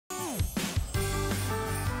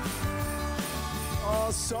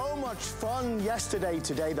Well, so much fun yesterday,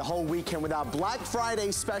 today, the whole weekend with our Black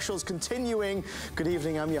Friday specials continuing. Good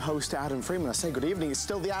evening, I'm your host, Adam Freeman. I say good evening, it's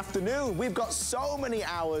still the afternoon. We've got so many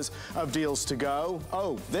hours of deals to go.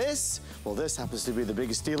 Oh, this? Well, this happens to be the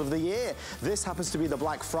biggest deal of the year. This happens to be the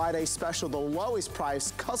Black Friday special, the lowest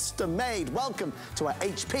price, custom made. Welcome to our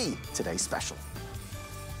HP Today special.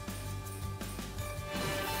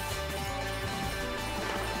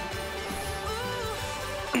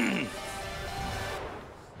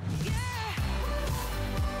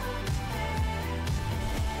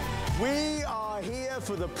 We are here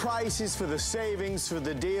for the prices, for the savings, for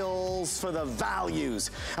the deals, for the values.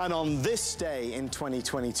 And on this day in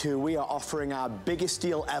 2022, we are offering our biggest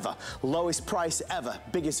deal ever, lowest price ever,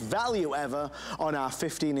 biggest value ever on our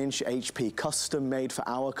 15-inch HP, custom made for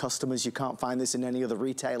our customers. You can't find this in any other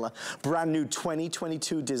retailer. Brand new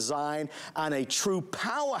 2022 design and a true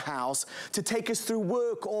powerhouse to take us through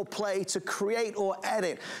work or play, to create or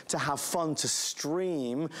edit, to have fun, to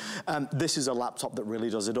stream. This is a laptop that really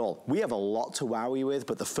does it all. We have a lot to wow you with,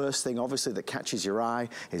 but the first thing, obviously, that catches your eye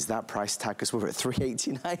is that price tag, because we're at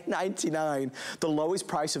 $389.99, the lowest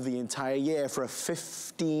price of the entire year for a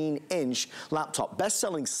 15-inch laptop.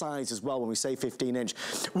 Best-selling size as well when we say 15-inch.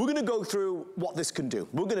 We're going to go through what this can do.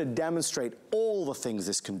 We're going to demonstrate all the things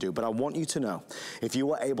this can do, but I want you to know, if you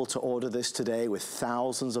were able to order this today with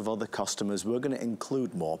thousands of other customers, we're going to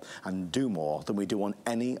include more and do more than we do on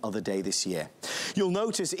any other day this year. You'll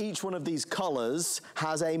notice each one of these colors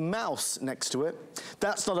has a mouse next to it.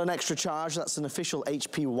 That's not an extra charge, that's an official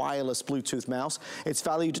HP wireless Bluetooth mouse. It's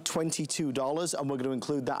valued at $22, and we're going to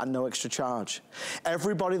include that at no extra charge.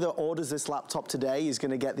 Everybody that orders this laptop today is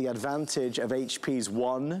going to get the advantage of HP's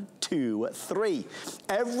 1, 2, 3.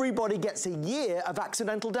 Everybody gets a year of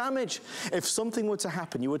accidental damage. If something were to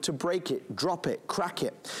happen, you were to break it, drop it, crack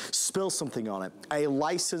it, spill something on it, a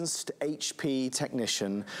licensed HP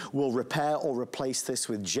technician will repair or replace this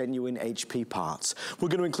with genuine HP parts. We're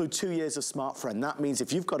going to include 2 years of Smart Friend. That means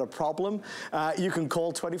if you've got a problem, you can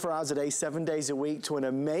call 24 hours a day, 7 days a week to an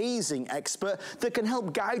amazing expert that can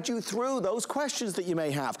help guide you through those questions that you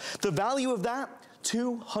may have. The value of that,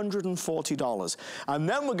 $240. And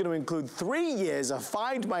then we're going to include 3 years of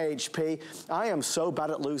Find My HP. I am so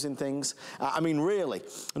bad at losing things. I mean, really,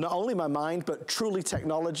 not only my mind, but truly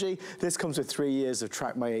technology. This comes with 3 years of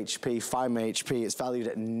Track My HP, Find My HP. It's valued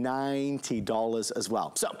at $90 as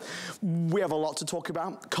well. So we have a lot to talk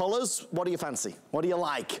about. Colors, what do you fancy? What do you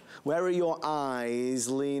like? Where are your eyes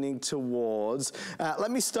leaning towards?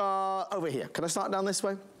 Let me start over here. Can I start down this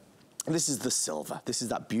way? This is the silver. This is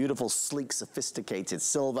that beautiful, sleek, sophisticated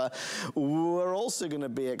silver. We're also going to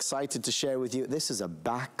be excited to share with you, this is a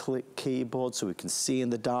backlit keyboard so we can see in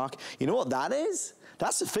the dark. You know what that is?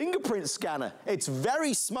 That's a fingerprint scanner. It's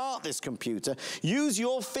very smart, this computer. Use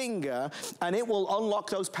your finger and it will unlock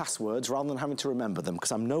those passwords rather than having to remember them,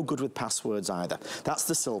 because I'm no good with passwords either. That's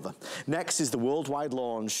the silver. Next is the worldwide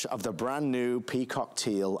launch of the brand new Peacock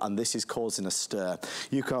Teal, and this is causing a stir.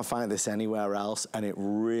 You can't find this anywhere else, and it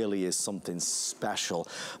really is something special.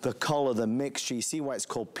 The color, the mixture, you see why it's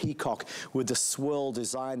called Peacock, with the swirl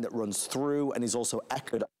design that runs through and is also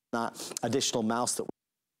echoed on that additional mouse that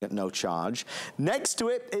at no charge. Next to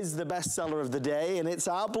it is the bestseller of the day, and it's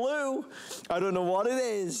our blue. I don't know what it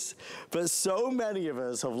is, but so many of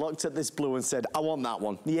us have looked at this blue and said, I want that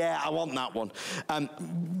one. Yeah, I want that one.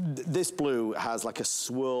 This blue has like a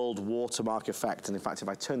swirled watermark effect, and in fact, if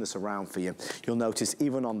I turn this around for you, you'll notice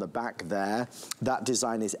even on the back there, that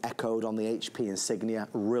design is echoed on the HP insignia.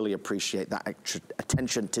 Really appreciate that extra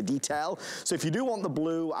attention to detail. So if you do want the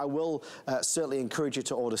blue, I will certainly encourage you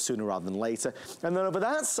to order sooner rather than later. And then over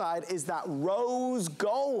that side is that rose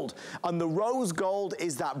gold, and the rose gold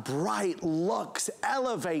is that bright, luxe,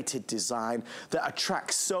 elevated design that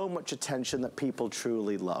attracts so much attention that people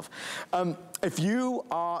truly love. If you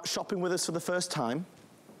are shopping with us for the first time,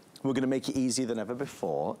 we're going to make it easier than ever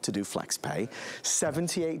before to do FlexPay.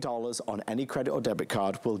 $78 on any credit or debit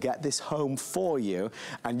card will get this home for you,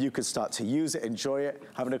 and you can start to use it, enjoy it.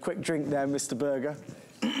 Having a quick drink there, Mr. Berger.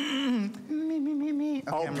 Okay,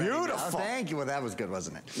 oh, beautiful. Oh, thank you. Well, that was good,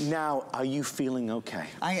 wasn't it? Now, are you feeling okay?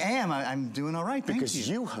 I am. I'm doing all right, thank you. Because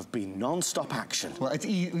you have been non-stop action. Well,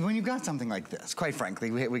 when you've got something like this, quite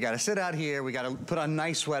frankly, we got to sit out here, we got to put on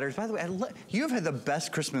nice sweaters. By the way, you've had the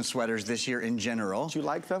best Christmas sweaters this year in general. Do you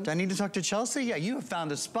like them? Do I need to talk to Chelsea? Yeah, you have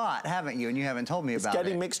found a spot, haven't you? And you haven't told me about it. It's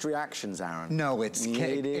getting mixed reactions, Aaron. No, it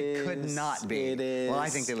could not be. It is. Well, I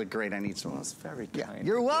think they look great. I need some. Well, that's very kind. Yeah.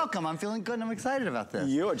 You're welcome. I'm feeling good and I'm excited about this.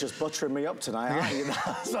 You're just buttering me up tonight, You know,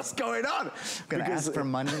 that's what's going on. I'm gonna ask for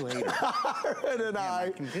money later. Aaron and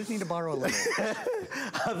I just need to borrow a little.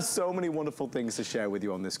 have so many wonderful things to share with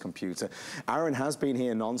you on this computer. Aaron has been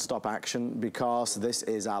here non-stop action because this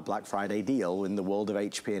is our Black Friday deal in the world of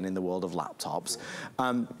HP and in the world of laptops.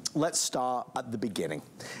 Let's start at the beginning.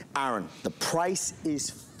 Aaron, the price is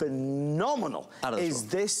phenomenal. Is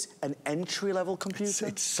this an entry-level computer?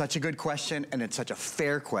 It's such a good question, and it's such a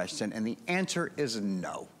fair question, and the answer is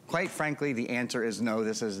no. Quite frankly, the answer is no.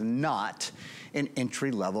 This is not an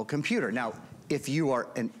entry-level computer. Now, if you are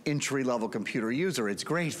an entry-level computer user, it's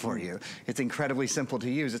great for you. It's incredibly simple to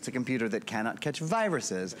use. It's a computer that cannot catch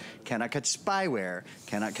viruses, cannot catch spyware,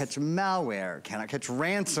 cannot catch malware, cannot catch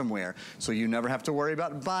ransomware, so you never have to worry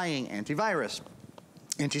about buying antivirus,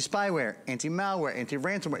 anti-spyware, anti-malware,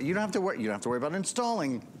 anti-ransomware. You don't have to worry about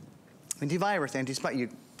installing antivirus, anti-spy.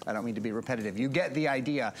 I don't mean to be repetitive. You get the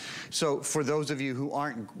idea. So for those of you who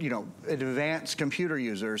aren't, advanced computer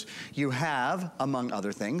users, you have, among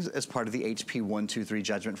other things, as part of the HP 123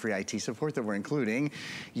 judgment-free IT support that we're including,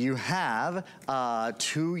 you have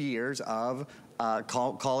 2 years of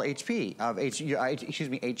call HP,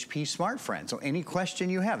 HP Smart Friend. So any question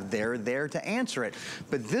you have, they're there to answer it.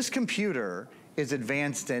 But this computer is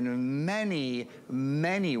advanced in many,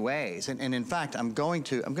 many ways. And in fact, I'm going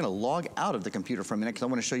to log out of the computer for a minute because I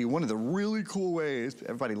want to show you one of the really cool ways,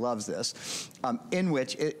 everybody loves this, in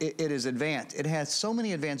which it is advanced. It has so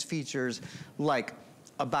many advanced features like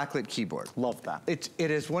a backlit keyboard. Love that. It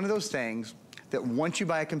is one of those things that once you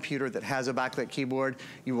buy a computer that has a backlit keyboard,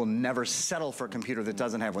 you will never settle for a computer that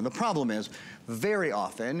doesn't have one. The problem is, very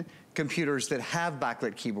often, computers that have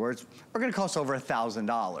backlit keyboards are gonna cost over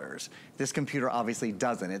 $1,000. This computer obviously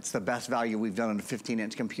doesn't. It's the best value we've done on a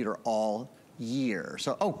 15-inch computer all year.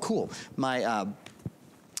 So, oh, cool. My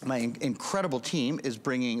incredible team is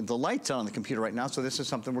bringing the lights on the computer right now, so this is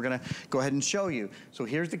something we're gonna go ahead and show you. So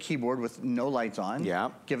here's the keyboard with no lights on.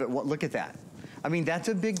 Yeah. Look at that. I mean, that's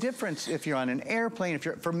a big difference if you're on an airplane. If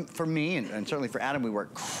you're, for me, and certainly for Adam, we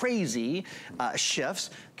work crazy shifts,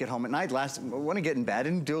 get home at night, want to get in bed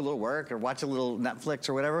and do a little work or watch a little Netflix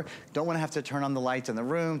or whatever. Don't want to have to turn on the lights in the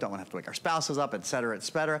room, don't want to have to wake our spouses up, et cetera, et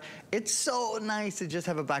cetera. It's so nice to just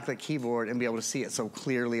have a backlit keyboard and be able to see it so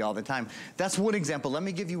clearly all the time. That's one example. Let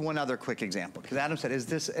me give you one other quick example. Because Adam said, is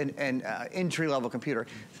this an entry-level computer?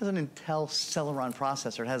 This is an Intel Celeron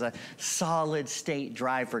processor. It has a solid state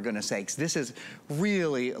drive, for goodness sakes. This is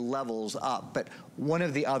really levels up. But one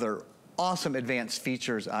of the other awesome advanced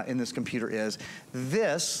features in this computer is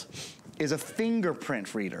this is a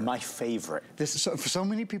fingerprint reader. My favorite. So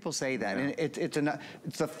many people say that, yeah. And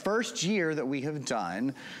it's the first year that we have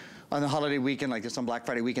done on the holiday weekend like this, on Black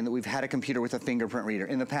Friday weekend, that we've had a computer with a fingerprint reader.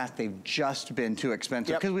 In the past, they've just been too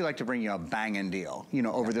expensive because we like to bring you a banging deal,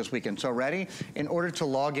 over this weekend. So ready? In order to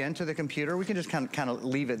log into the computer, we can just kind of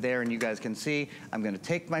leave it there and you guys can see. I'm gonna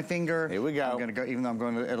take my finger. Here we go. I'm gonna go, even though I'm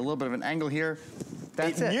going at a little bit of an angle here.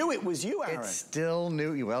 That's it. It knew it was you, Aaron. It still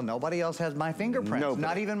knew. Well, nobody else has my fingerprint. Nobody.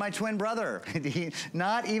 Not even my twin brother.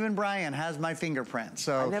 Not even Brian has my fingerprint.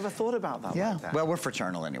 So I never thought about that. Yeah. Like that. Well, we're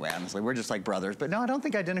fraternal anyway. Honestly, we're just like brothers. But no, I don't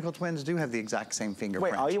think identical twins do have the exact same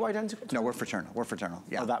fingerprint. Wait, are you identical? No, we're fraternal. We're fraternal.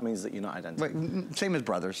 Yeah. Oh, that means that you're not identical. Wait, same as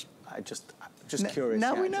brothers. Just curious.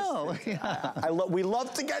 Now we know. We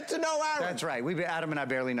love to get to know Aaron. That's right. Adam and I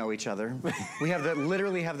barely know each other. We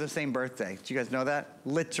literally have the same birthday. Do you guys know that?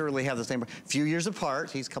 Literally have the same birthday. Few years apart.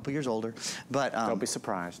 He's a couple years older. But don't be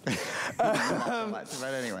surprised. Not so much,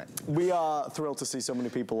 but anyway. We are thrilled to see so many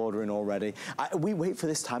people ordering already. We wait for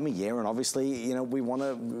this time of year, and obviously, we want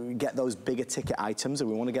to get those bigger ticket items, and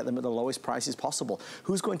we want to get them at the lowest prices possible.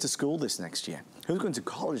 Who's going to school this next year? Who's going to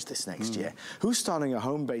college this next year? Who's starting a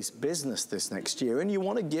home-based business this next year? And you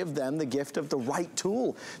want to give them the gift of the right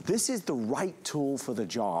tool. This is the right tool for the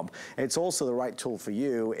job. It's also the right tool for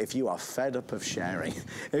you if you are fed up of sharing.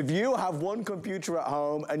 If you have one computer at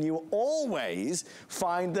home and you always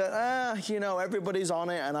find that, everybody's on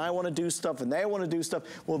it and I want to do stuff and they want to do stuff,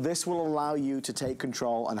 well, this will allow you to take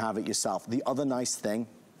control and have it yourself. The other nice thing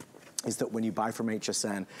is that when you buy from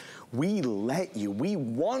HSN, we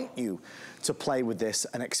want you to play with this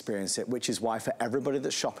and experience it, which is why for everybody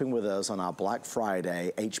that's shopping with us on our Black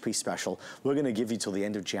Friday HP special, we're gonna give you till the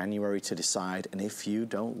end of January to decide, and if you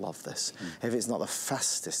don't love this, if it's not the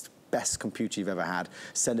fastest, best computer you've ever had,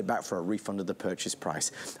 send it back for a refund of the purchase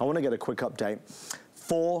price. I wanna get a quick update.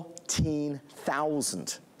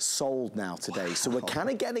 14,000 sold now today. Wow. So we're kind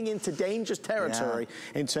of getting into dangerous territory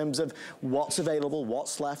in terms of what's available,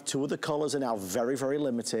 what's left. 2 of the colors are now very, very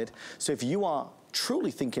limited. So if you are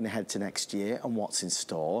truly thinking ahead to next year and what's in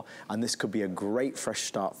store, and this could be a great fresh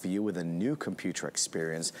start for you with a new computer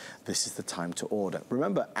experience, this is the time to order.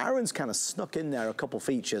 Remember, Aaron's kind of snuck in there a couple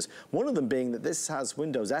features, one of them being that this has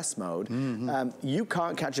Windows S mode. You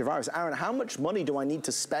can't catch a virus. Aaron, how much money do I need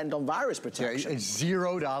to spend on virus protection? Yeah,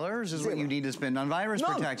 $0 is what you need to spend on virus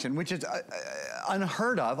protection, which is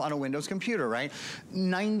unheard of on a Windows computer, right?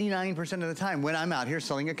 99% of the time when I'm out here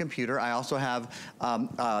selling a computer, I also have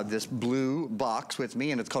this blue box with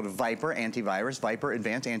me, and it's called Viper Antivirus, Viper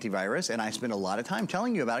Advanced Antivirus, and I spend a lot of time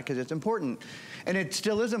telling you about it because it's important. And it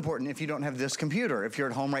still is important if you don't have this computer. If you're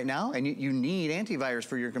at home right now and you need antivirus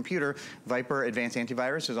for your computer, Viper Advanced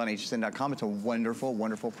Antivirus is on hsn.com. It's a wonderful,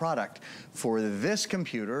 wonderful product. For this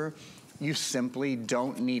computer, you simply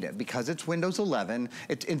don't need it because it's Windows 11.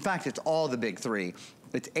 In fact, it's all the big three.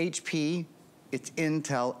 It's HP, it's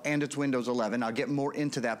Intel, and it's Windows 11. I'll get more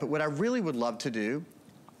into that, but what I really would love to do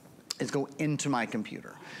is go into my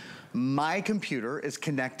computer. My computer is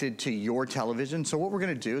connected to your television, so what we're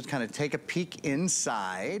gonna do is kind of take a peek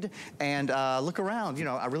inside and look around. You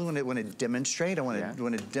know, I really want to demonstrate. I want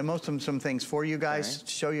to demo some things for you guys,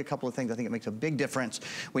 show you a couple of things. I think it makes a big difference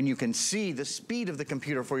when you can see the speed of the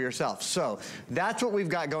computer for yourself. So that's what we've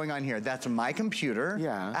got going on here. That's my computer.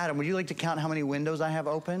 Yeah. Adam, would you like to count how many windows I have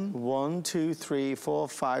open? 1, 2, 3, 4,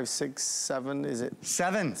 5, 6, 7. Is it?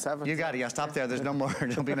 7. 7. You got it. Yeah, stop there. There's no more.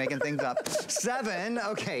 Don't be making things up. 7.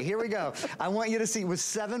 Okay, here we go. I want you to see with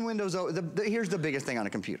 7 windows, here's the biggest thing on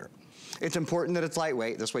a computer. It's important that it's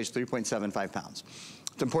lightweight. This weighs 3.75 pounds.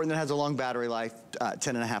 It's important that it has a long battery life,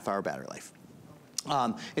 10.5-hour battery life.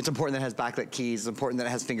 It's important that it has backlit keys. It's important that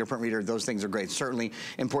it has fingerprint reader. Those things are great. Certainly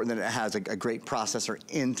important that it has a great processor,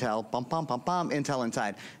 Intel, Intel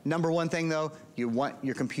inside. Number one thing though, you want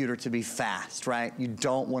your computer to be fast, right? You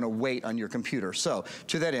don't want to wait on your computer. So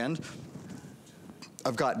to that end,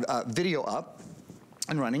 I've got video up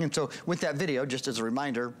and running. And so with that video, just as a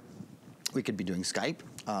reminder, we could be doing Skype.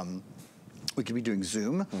 We could be doing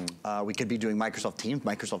Zoom. We could be doing Microsoft Teams.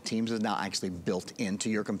 Microsoft Teams is now actually built into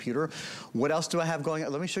your computer. What else do I have going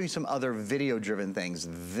on? Let me show you some other video-driven things.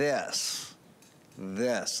 This,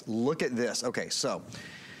 look at this. Okay, so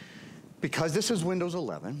because this is Windows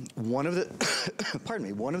 11, one of the, pardon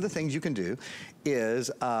me, one of the things you can do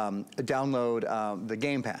is download the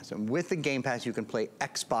Game Pass. And with the Game Pass, you can play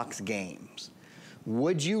Xbox games.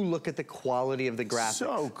 Would you look at the quality of the graphics?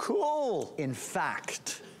 So cool. In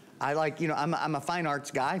fact, I like, you know, I'm a fine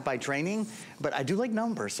arts guy by training, but I do like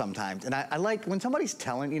numbers sometimes. And I like when somebody's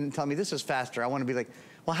telling me this is faster, I want to be like,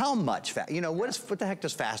 well, how much faster? You know, what the heck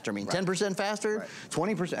does faster mean? 10% faster?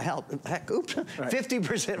 20%? Heck, oops.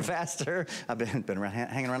 50% faster. I've been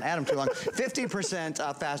hanging around Adam too long.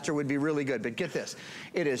 50% faster would be really good. But get this,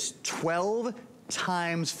 it is 12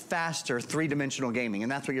 times faster 3-dimensional gaming,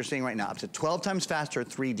 and that's what you're seeing right now. Up to 12 times faster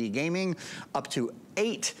 3D gaming, up to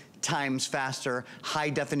 8 times faster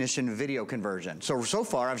high-definition video conversion. So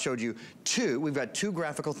far, I've showed you 2. We've got 2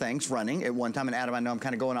 graphical things running at one time. And Adam, I know I'm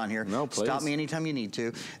kind of going on here. No, please. Stop me anytime you need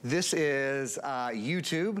to. This is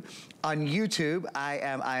YouTube. On YouTube,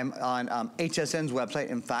 I'm on HSN's website.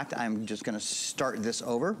 In fact, I'm just going to start this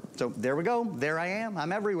over. So there we go. There I am.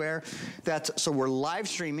 I'm everywhere. So we're live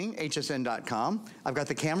streaming hsn.com. I've got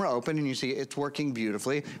the camera open, and you see it's working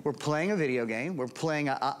beautifully. We're playing a video game. We're playing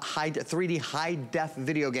a 3D high-def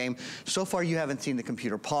video game. So far, you haven't seen the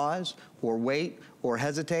computer pause or wait or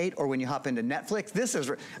hesitate, or when you hop into Netflix. This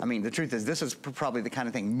is, I mean, the truth is, this is probably the kind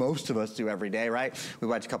of thing most of us do every day, right? We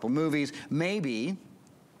watch a couple movies. Maybe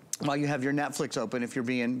while you have your Netflix open, if you're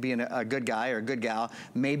being a good guy or a good gal,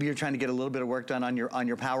 maybe you're trying to get a little bit of work done on your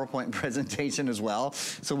PowerPoint presentation as well.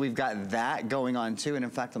 So we've got that going on too. And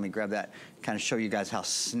in fact, let me grab that, kind of show you guys how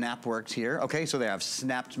Snap works here. Okay, so there I've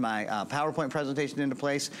snapped my PowerPoint presentation into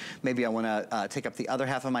place. Maybe I want to take up the other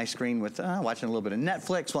half of my screen with watching a little bit of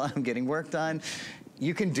Netflix while I'm getting work done.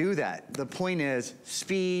 You can do that. The point is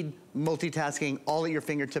speed, multitasking, all at your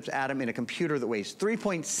fingertips, Adam, in a computer that weighs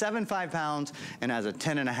 3.75 pounds and has a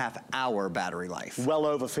 10.5-hour battery life. Well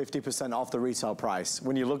over 50% off the retail price.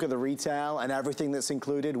 When you look at the retail and everything that's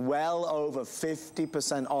included, well over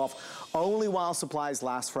 50% off, only while supplies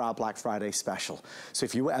last for our Black Friday special. So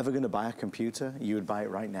if you were ever going to buy a computer, you would buy it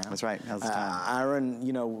right now. That's right. Now's the time. Aaron,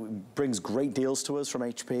 you know, brings great deals to us from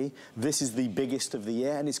HP. This is the biggest of the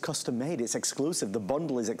year, and it's custom made. It's exclusive. The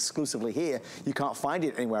bundle is exclusively here. You can't find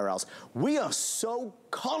it anywhere else. We are so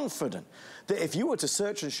confident that if you were to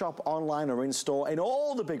search and shop online or in store in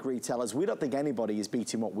all the big retailers, we don't think anybody is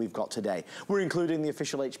beating what we've got today. We're including the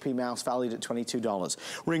official HP mouse valued at $22.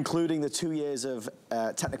 We're including the 2 years of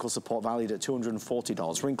technical support valued at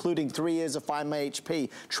 $240. We're including 3 years of Find My HP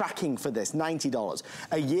tracking for this, $90.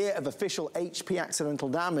 A year of official HP accidental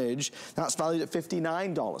damage, that's valued at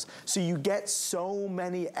 $59. So you get so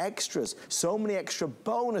many extras, so many extra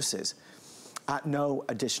bonuses at no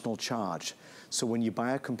additional charge. So when you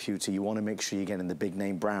buy a computer, you want to make sure you're getting the big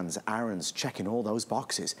name brands. Aaron's checking all those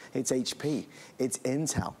boxes. It's HP, it's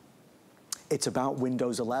Intel, it's about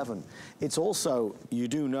Windows 11. It's also, you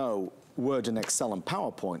do know, Word and Excel and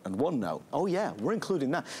PowerPoint and OneNote. Oh yeah, we're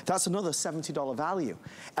including that. That's another $70 value.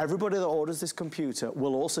 Everybody that orders this computer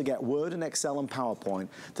will also get Word and Excel and PowerPoint,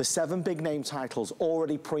 the 7 big name titles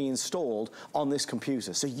already pre-installed on this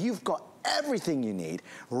computer. So you've got everything you need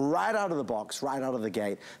right out of the box, right out of the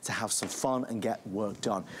gate to have some fun and get work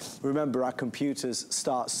done. Remember, our computers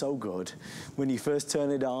start so good. When you first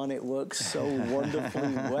turn it on, it works so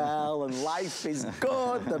wonderfully well and life is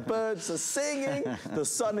good. The birds are singing, the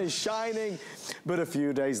sun is shining. But a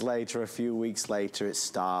few days later, a few weeks later, it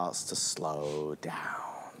starts to slow down.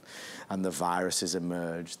 And the viruses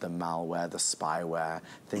emerge, the malware, the spyware,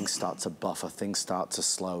 things start to buffer, things start to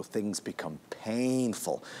slow, things become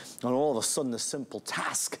painful. And all of a sudden, the simple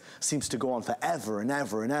task seems to go on forever and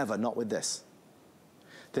ever and ever, not with this.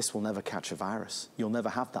 This will never catch a virus. You'll never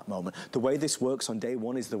have that moment. The way this works on day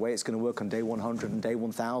 1 is the way it's going to work on day 100 and day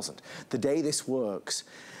 1000. The day this works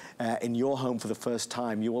in your home for the first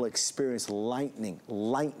time, you will experience lightning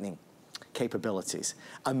capabilities,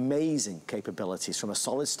 amazing capabilities from a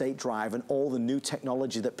solid state drive and all the new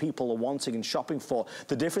technology that people are wanting and shopping for.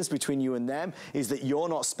 The difference between you and them is that you're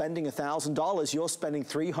not spending $1,000, you're spending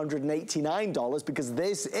 $389 because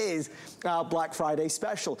this is our Black Friday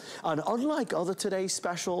special. And unlike other today's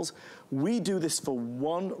specials, we do this for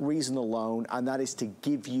one reason alone, and that is to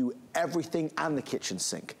give you everything and the kitchen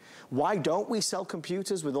sink. Why don't we sell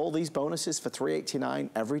computers with all these bonuses for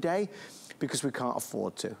 $389 every day? Because we can't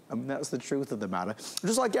afford to. I mean, that's the truth of the matter.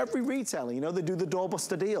 Just like every retailer, you know, they do the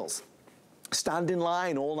doorbuster deals. Stand in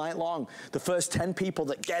line all night long. The first 10 people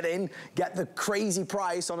that get in get the crazy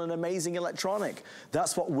price on an amazing electronic.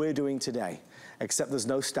 That's what we're doing today. Except there's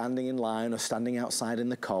no standing in line or standing outside in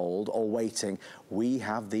the cold or waiting. We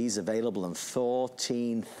have these available, and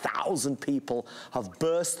 14,000 people have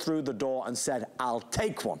burst through the door and said, I'll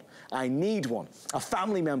take one. I need one. A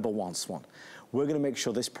family member wants one. We're going to make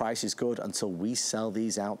sure this price is good until we sell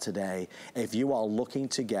these out today. If you are looking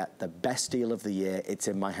to get the best deal of the year, it's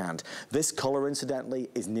in my hand. This color, incidentally,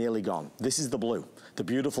 is nearly gone. This is the blue, the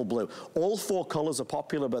beautiful blue. All 4 colors are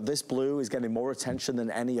popular, but this blue is getting more attention than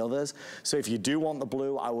any others. So if you do want the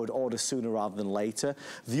blue, I would order sooner rather than later.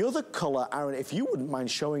 The other color, Aaron, if you wouldn't mind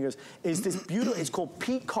showing us, is this beautiful, it's called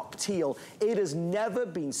peacock teal. It has never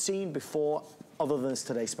been seen before other than this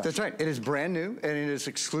Today Special. That's right. It is brand new, and it is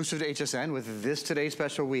exclusive to HSN. With this Today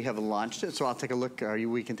Special, we have launched it, so I'll take a look,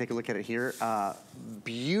 we can take a look at it here.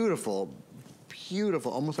 Beautiful,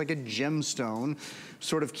 beautiful, almost like a gemstone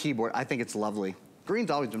sort of keyboard. I think it's lovely. Green's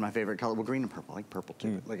always been my favorite color. Well, green and purple. I like purple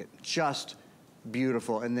too. Look at just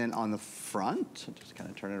beautiful. And then on the front, just kind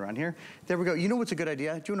of turn it around here. There we go. You know what's a good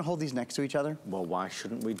idea? Do you want to hold these next to each other? Well, why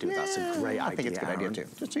shouldn't we do that? That's a great idea, I think it's a good idea too.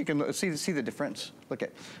 Just so you can see the difference. Look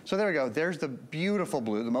at. So there we go. There's the beautiful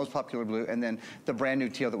blue, the most popular blue, and then the brand new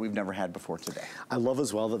teal that we've never had before today. I love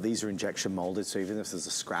as well that these are injection molded, so even if there's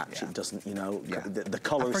a scratch, it doesn't, you know, the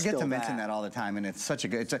color is still there. I forget to mention that all the time, and it's such a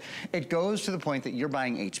good, it goes to the point that you're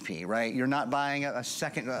buying HP, right? You're not buying a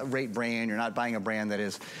second-rate brand. You're not buying a brand that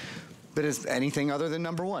is anything other than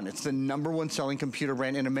 #1. It's the #1 selling computer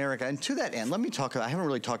brand in America. And to that end, let me talk about, I haven't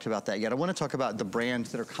really talked about that yet. I want to talk about the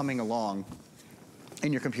brands that are coming along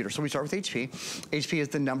in your computer. So we start with HP. HP is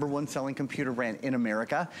the #1 selling computer brand in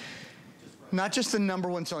America. Not just the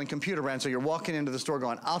 #1 selling computer brand, so you're walking into the store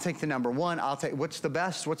going, I'll take the #1, I'll take, what's the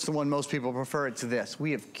best? What's the one most people prefer? It's this.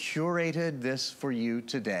 We have curated this for you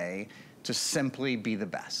today to simply be the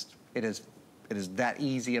best. It is that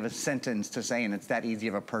easy of a sentence to say, and it's that easy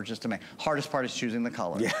of a purchase to make. Hardest part is choosing the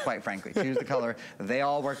color, quite frankly. Choose the color. They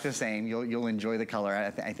all work the same. You'll enjoy the color,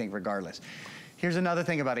 I think, regardless. Here's another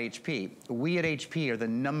thing about HP. We at HP are the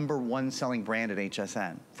 #1 selling brand at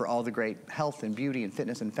HSN. For all the great health and beauty and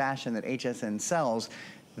fitness and fashion that HSN sells,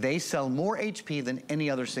 they sell more HP than any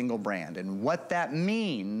other single brand. And what that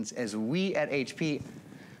means is we at HP,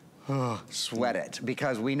 sweat it,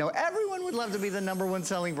 because we know everyone would love to be the #1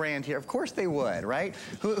 selling brand here. Of course they would, right?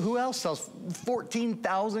 Who else sells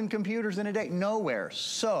 14,000 computers in a day? Nowhere.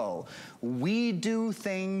 So we do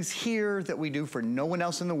things here that we do for no one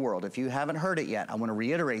else in the world. If you haven't heard it yet, I want to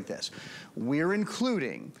reiterate this. We're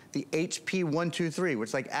including the HP 123,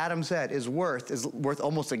 which, like Adam said, is worth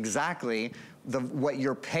almost exactly what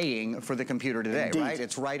you're paying for the computer today. Indeed. Right?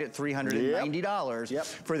 It's right at $390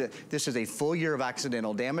 for this is a full year of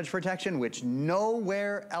accidental damage protection, which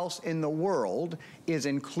nowhere else in the world is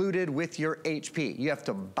included with your HP. You have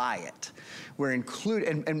to buy it. We're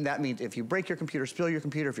included, and that means if you break your computer, spill your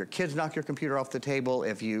computer, if your kids knock your computer off the table,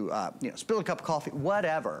 if you, spill a cup of coffee,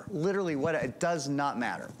 whatever, literally whatever, it does not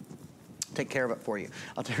matter. Take care of it for you.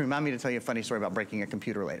 Remind me to tell you a funny story about breaking a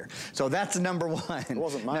computer later. So that's #1. It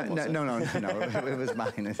wasn't mine, was it? No, it was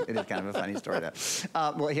mine. It is kind of a funny story, though.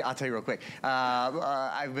 Well, I'll tell you real quick.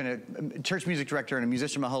 I've been a church music director and a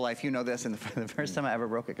musician my whole life. You know this, and the first time I ever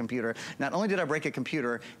broke a computer, not only did I break a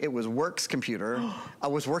computer, it was work's computer. I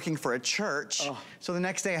was working for a church, so the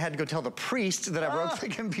next day I had to go tell the priest that I broke the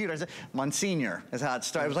computer. I said, Monsignor, is how it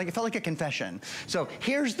started. It felt like a confession. So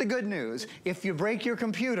here's the good news. If you break your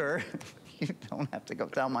computer, you don't have to go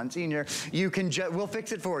tell Monsignor. You can we'll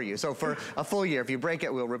fix it for you. So for a full year, if you break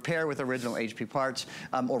it, we'll repair with original HP parts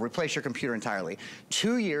or replace your computer entirely.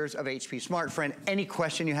 2 years of HP Smart Friend. Any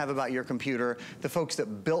question you have about your computer, the folks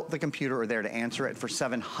that built the computer are there to answer it for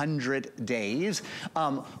 700 days.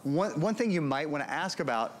 One thing you might want to ask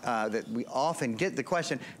about that we often get the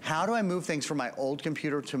question, how do I move things from my old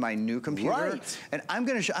computer to my new computer? Right. And I'm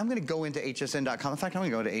going to go into hsn.com. In fact, I'm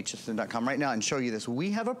going to go to hsn.com right now and show you this. We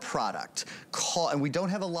have a product and we don't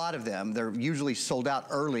have a lot of them. They're usually sold out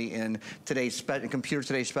early in Computer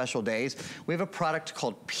Today's special days. We have a product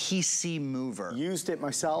called PC Mover. Used it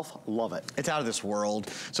myself, love it. It's out of this world.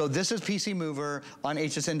 So this is PC Mover on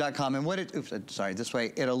hsn.com, and this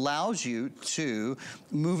way, it allows you to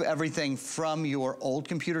move everything from your old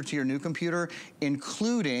computer to your new computer,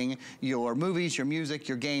 including your movies, your music,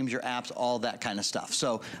 your games, your apps, all that kind of stuff.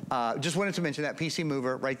 So just wanted to mention that PC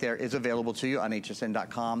Mover right there is available to you on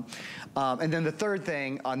hsn.com. And then the third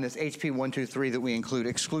thing on this HP 123 that we include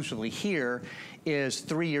exclusively here is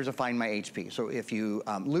 3 years of Find My HP. So if you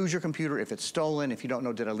lose your computer, if it's stolen, if you don't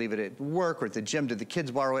know, did I leave it at work or at the gym, did the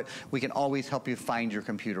kids borrow it, we can always help you find your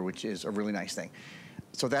computer, which is a really nice thing.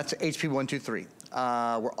 So that's HP 123.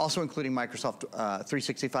 We're also including Microsoft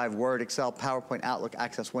 365, Word, Excel, PowerPoint, Outlook,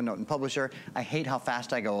 Access, OneNote, and Publisher. I hate how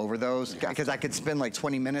fast I go over those because I could spend like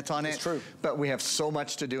 20 minutes on it. It's true. But we have so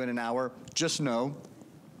much to do in an hour. Just know,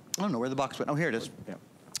 I don't know where the box went. Oh, here it is. Yeah.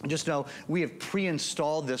 Just know we have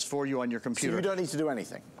pre-installed this for you on your computer. So you don't need to do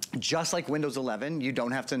anything. Just like Windows 11, you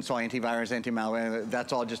don't have to install antivirus, anti-malware.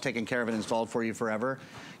 That's all just taken care of and installed for you forever.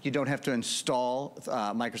 You don't have to install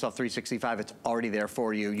Microsoft 365. It's already there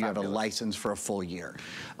for you. You have a license for a full year.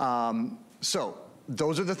 So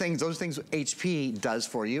those are the things, HP does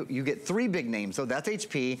for you. You get 3 big names. So that's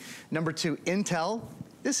HP. Number 2, Intel.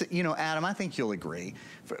 This, Adam, I think you'll agree.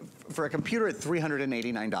 For a computer at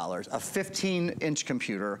 $389, a 15-inch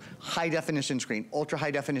computer, high-definition screen,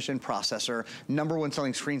 ultra-high-definition processor, #1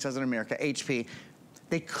 selling screen says in America, HP,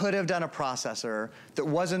 they could have done a processor that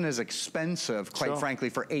wasn't as expensive, quite frankly,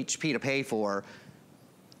 for HP to pay for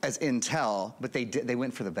as Intel, but they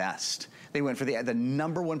went for the best. They went for the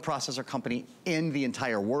 #1 processor company in the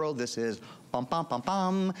entire world. This is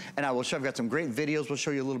and I will show, I've got some great videos we'll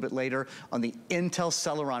show you a little bit later on the Intel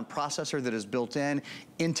Celeron processor that is built in,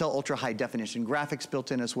 Intel Ultra High Definition graphics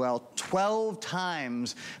built in as well, 12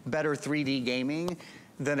 times better 3D gaming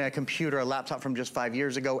than a computer, a laptop from just 5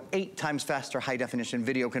 years ago, 8 times faster high-definition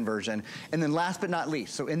video conversion. And then last but not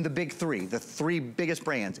least, so in the big 3, the 3 biggest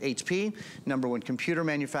brands, HP, #1 computer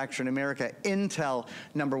manufacturer in America, Intel,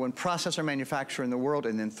 #1 processor manufacturer in the world,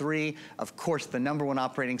 and then 3, of course, the #1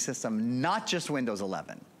 operating system, not just Windows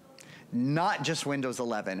 11. Not just Windows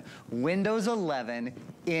 11. Windows 11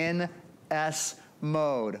 in S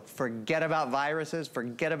mode. Forget about viruses,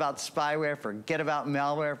 forget about spyware, forget about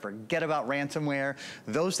malware, forget about ransomware.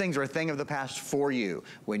 Those things are a thing of the past for you.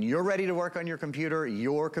 When you're ready to work on your computer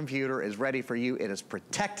is ready for you. It is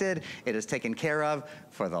protected, it is taken care of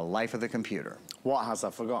for the life of the computer. What has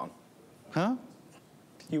I forgotten? Huh?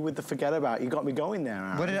 You with the forget about. You got me going there,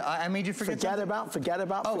 Aaron. What did I made you forget? Forget about. Forget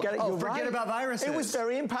about viruses. It was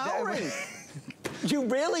very empowering. You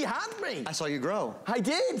really had me. I saw you grow. I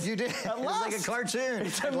did. You did. At It was like a cartoon.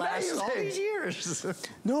 It's It lasted all amazing. these years.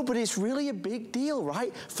 No, but it's really a big deal,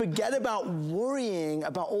 right? Forget about worrying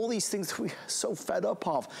about all these things that we're so fed up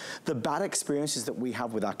of. The bad experiences that we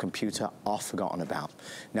have with our computer are forgotten about.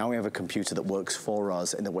 Now we have a computer that works for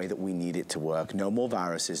us in the way that we need it to work. No more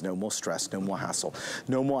viruses, no more stress, no more hassle,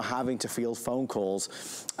 no more having to field phone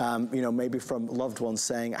calls, you know, maybe from loved ones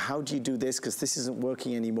saying, how do you do this? Because this isn't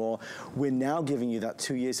working anymore. We're now giving you that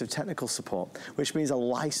 2 years of technical support, which means a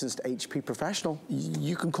licensed HP professional,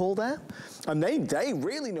 you can call there. And they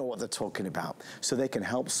really know what they're talking about, so they can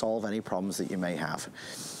help solve any problems that you may have.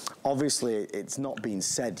 Obviously, it's not been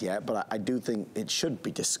said yet, but I do think it should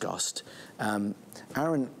be discussed.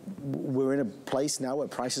 Aaron, we're in a place now where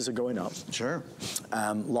prices are going up. Sure.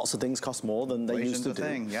 Lots of things cost more than they used to do.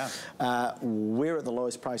 Thing, yeah. We're at the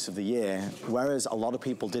lowest price of the year, whereas a lot of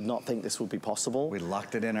people did not think this would be possible. We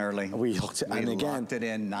locked it in early. We locked it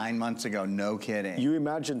in 9 months ago, no kidding. You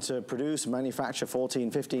imagine to produce, manufacture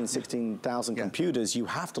 14, 15, 16,000 computers, you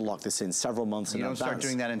have to lock this in several months in advance. You don't start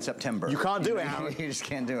doing that in September. You can't do it, Aaron. You just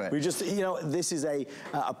can't do it. We just, you know, this is a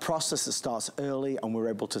process that starts early, and we're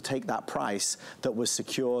able to take that price that was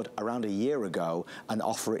secured around a year ago and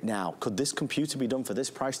offer it now. Could this computer be done for this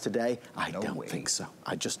price today? I don't think so.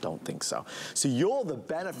 I just don't think so. So you're the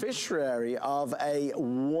beneficiary of a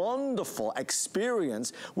wonderful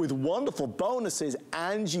experience with wonderful bonuses,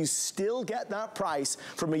 and you still get that price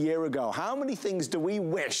from a year ago. How many things do we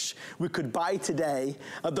wish we could buy today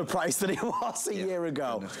at the price that it was a year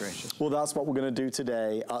ago? Goodness gracious. Well, that's what we're going to do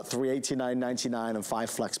today at $389.99 and 5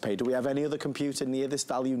 FlexPay. Do we have any other computer near this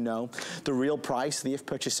value? No. The real price, the if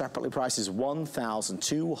purchased separately price, is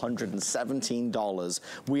 $1,217.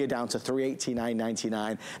 We are down to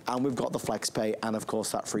 $389.99, and we've got the FlexPay and, of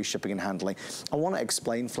course, that free shipping and handling. I want to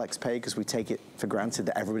explain FlexPay because we take it for granted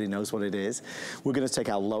that everybody knows what it is. We're going to take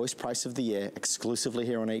our lowest price of the year exclusively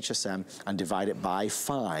here on HSN and divide it by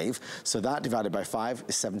 5. So that divided by 5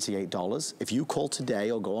 is $78. If you call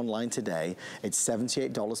today or go online today, it's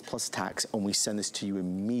 $78 plus tax, and we send this to you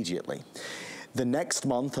immediately. The next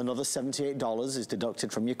month, another $78 is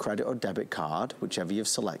deducted from your credit or debit card, whichever you've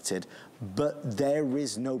selected, but there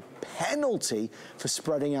is no penalty for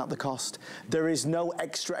spreading out the cost. There is no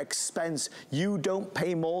extra expense. You don't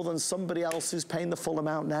pay more than somebody else who's paying the full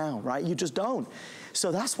amount now, right? You just don't.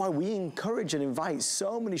 So that's why we encourage and invite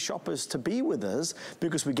so many shoppers to be with us,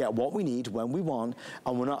 because we get what we need when we want,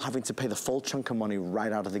 and we're not having to pay the full chunk of money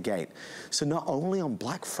right out of the gate. So not only on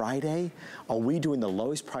Black Friday are we doing the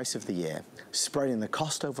lowest price of the year, spreading the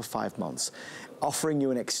cost over 5 months, offering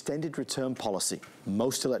you an extended return policy.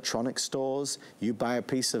 Most electronic stores, you buy a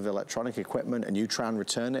piece of electronic equipment and you try and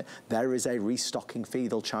return it, there is a restocking fee.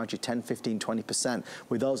 They'll charge you 10, 15, 20%.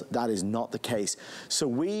 With us, that is not the case. So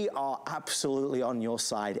we are absolutely on your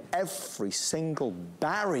side. Every single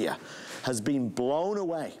barrier has been blown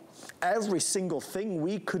away. Every single thing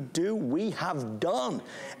we could do, we have done.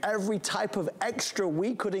 Every type of extra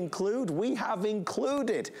we could include, we have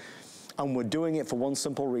included. And we're doing it for one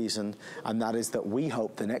simple reason, and that is that we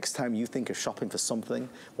hope the next time you think of shopping for something,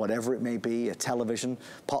 whatever it may be, a television,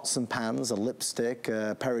 pots and pans, a lipstick,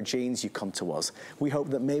 a pair of jeans, you come to us. We hope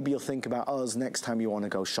that maybe you'll think about us next time you want to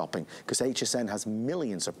go shopping, because HSN has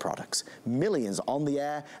millions of products, millions on the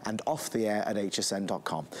air and off the air at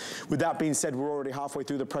hsn.com. With that being said, we're already halfway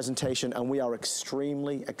through the presentation, and we are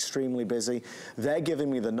extremely, extremely busy. They're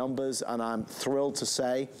giving me the numbers, and I'm thrilled to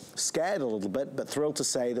say, scared a little bit, but thrilled to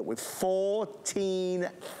say that with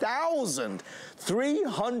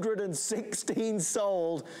 14,316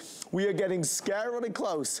 sold, we are getting scarily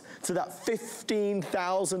close to that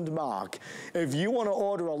 15,000 mark. If you want to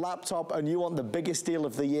order a laptop and you want the biggest deal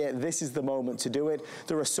of the year, this is the moment to do it.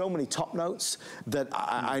 There are so many top notes that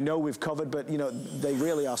I know we've covered, but you know, they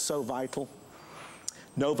really are so vital.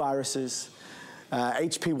 No viruses.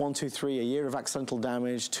 HP 123, a year of accidental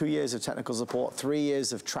damage, 2 years of technical support, 3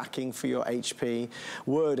 years of tracking for your HP,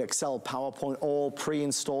 Word, Excel, PowerPoint, all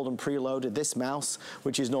pre-installed and preloaded. This mouse,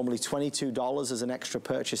 which is normally $22 as an extra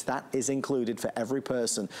purchase, that is included for every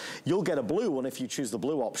person. You'll get a blue one if you choose the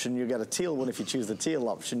blue option, you'll get a teal one if you choose the teal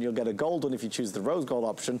option, you'll get a gold one if you choose the rose gold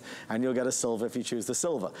option, and you'll get a silver if you choose the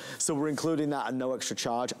silver. So we're including that at no extra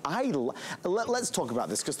charge. Let's talk about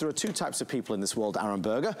this, because there are 2 types of people in this world, Aaron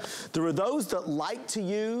Berger. There are those that like to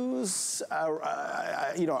use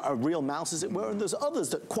you know, a real mouse, as it were, and there's others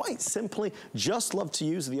that quite simply just love to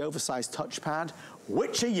use the oversized touchpad.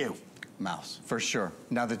 Which are you? Mouse, for sure.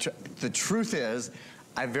 Now, the truth is,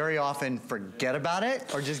 I very often forget about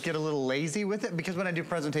it or just get a little lazy with it, because when I do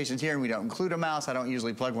presentations here and we don't include a mouse, I don't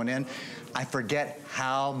usually plug one in, I forget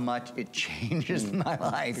how much it changes my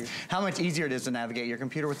life, how much easier it is to navigate your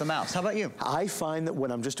computer with the mouse. How about you? I find that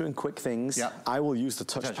when I'm just doing quick things, I will use the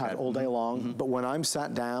touchpad all day long, but when I'm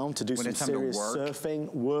sat down to do some serious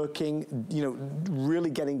surfing, working, you know, really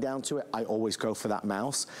getting down to it, I always go for that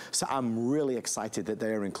mouse. So I'm really excited that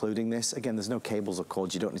they are including this. Again, there's no cables or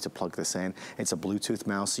cords, you don't need to plug this in. It's a Bluetooth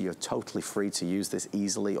mouse, so you're totally free to use this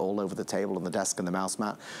easily all over the table and the desk and the mouse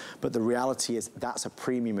mat. But the reality is that's a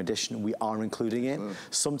premium edition. We are including it.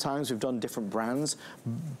 Sometimes we've done different brands.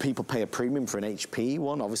 People pay a premium for an HP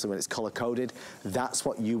one, obviously when it's color-coded. That's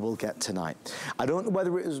what you will get tonight. I don't know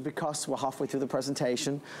whether it was because we're halfway through the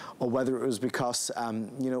presentation or whether it was because,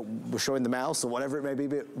 you know, we're showing the mouse or whatever it may be,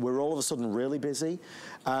 but we're all of a sudden really busy.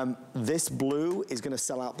 This blue is going to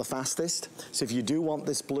sell out the fastest. So if you do want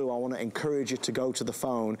this blue, I want to encourage you to go to the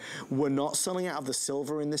phone. We're not selling out of the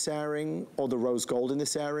silver in this airing or the rose gold in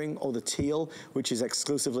this airing or the teal, which is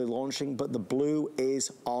exclusively launching, but the blue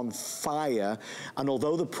is on fire. And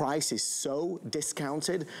although the price is so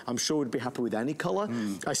discounted, I'm sure we'd be happy with any color.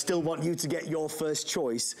 I still want you to get your first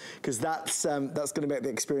choice, because that's going to make the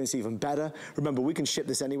experience even better. Remember, we can ship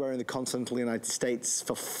this anywhere in the continental United States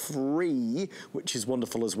for free, which is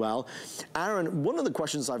wonderful as well. Aaron, one of the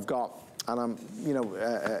questions I've got, and I'm, you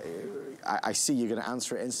know, I see you're going to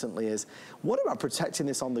answer it instantly, is what about protecting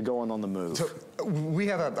this on the go and on the move? So we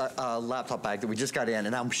have a laptop bag that we just got in,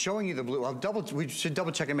 and I'm showing you the blue. We should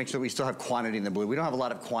double check and make sure that we still have quantity in the blue. We don't have a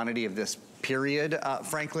lot of quantity of this period,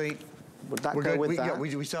 frankly. Would that go with that? Yeah,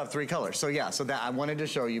 we still have 3 colors. So yeah, so that I wanted to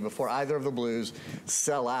show you before either of the blues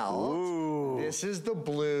sell out. Ooh. This is the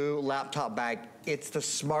blue laptop bag. It's the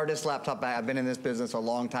smartest laptop bag. I've been in this business a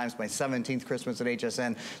long time. It's my 17th Christmas at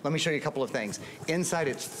HSN. Let me show you a couple of things. Inside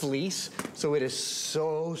it's fleece, so it is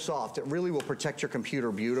so soft. It really will protect your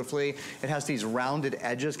computer beautifully. It has these rounded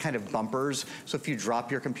edges, kind of bumpers, so if you drop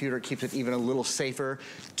your computer, it keeps it even a little safer.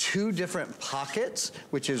 2 different pockets,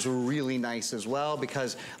 which is really nice as well,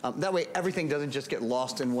 because that way everything doesn't just get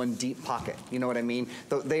lost in one deep pocket. You know what I mean?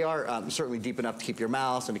 They are certainly deep enough to keep your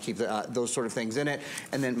mouse and to keep those sort of things in it.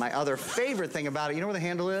 And then my other favorite thing about it, you know where the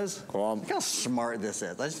handle is? Look how smart this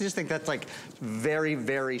is. I just think that's like very,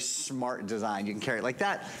 very smart design. You can carry it like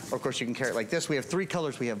that, or of course you can carry it like this. We have 3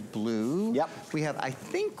 colors. We have blue. Yep. We have, I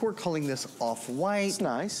think we're calling this off-white. It's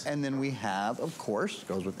nice. And then we have, of course,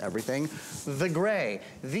 goes with everything, the gray.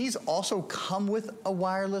 These also come with a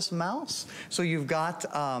wireless mouse. So you've got,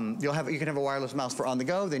 you can have a wireless mouse for on the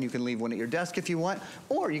go, then you can leave one at your desk if you want,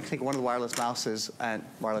 or you can take one of the wireless mouses and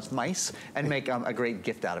wireless mice and make a great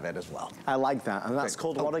gift out of it as well. I like that. And that's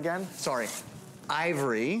called what again? Sorry.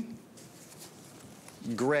 Ivory,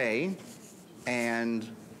 gray, and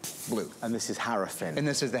blue. And this is Harrafin. And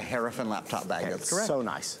this is the Harrafin laptop bag. Okay, that's correct. So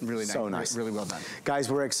nice. Really nice. So nice. Really well done.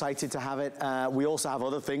 Guys, we're excited to have it. We also have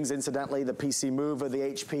other things, incidentally. The PC Mover, the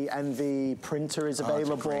HP Envy printer is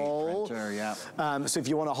available. It's a great printer, yeah. So if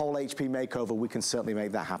you want a whole HP makeover, we can certainly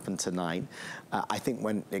make that happen tonight. I think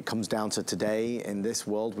when it comes down to today, in this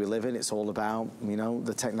world we live in, it's all about, you know,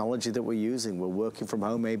 the technology that we're using. We're working from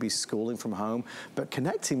home, maybe schooling from home, but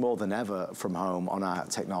connecting more than ever from home on our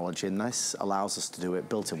technology. And this allows us to do it.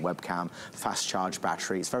 Built-in webcam, fast charge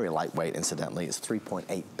battery. It's very lightweight, incidentally. It's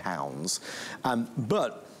 3.8 pounds.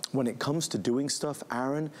 But when it comes to doing stuff,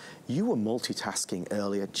 Aaron, you were multitasking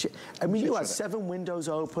earlier. I mean, you had 7 windows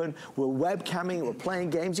open, we're webcamming, we're playing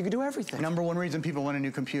games, you could do everything. Number 1 reason people want a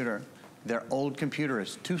new computer, their old computer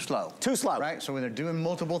is too slow. Too slow. Right? So when they're doing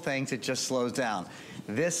multiple things, it just slows down.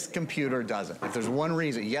 This computer doesn't. If there's one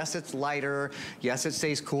reason, yes, it's lighter, yes, it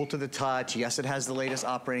stays cool to the touch, yes, it has the latest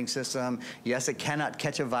operating system, yes, it cannot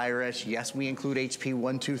catch a virus, yes, we include HP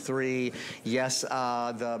 123, yes,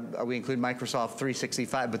 we include Microsoft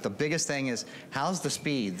 365, but the biggest thing is, how's the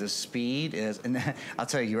speed? The speed is, and I'll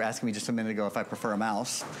tell you, you were asking me just a minute ago if I prefer a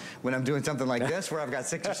mouse. When I'm doing something like this, where I've got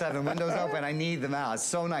 6 or 7 windows open, I need the mouse.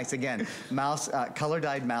 So nice. Again, mouse,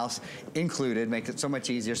 color-dyed mouse included, makes it so much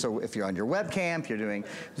easier. So if you're on your webcam, if you're doing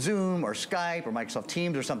Zoom or Skype or Microsoft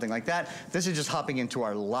Teams or something like that, this is just hopping into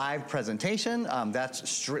our live presentation.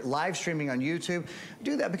 That's live streaming on YouTube.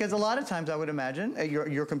 Do that because a lot of times I would imagine at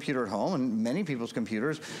your computer at home, and many people's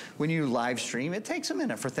computers, when you live stream, it takes a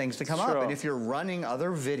minute for things to come up. And if you're running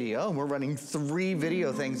other video, and we're running 3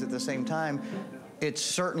 video things at the same time, it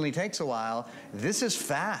certainly takes a while. This is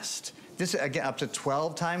fast. This, again, up to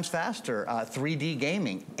 12 times faster. 3D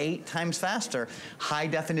gaming, 8 times faster. High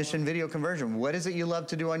definition video conversion. What is it you love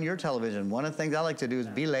to do on your television? One of the things I like to do is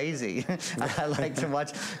be lazy. I like to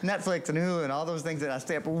watch Netflix and Hulu and all those things that I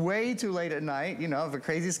stay up way too late at night, you know, have a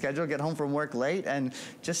crazy schedule, get home from work late, and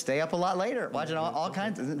just stay up a lot later, watching all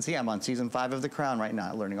kinds of, see, I'm on season 5 of The Crown right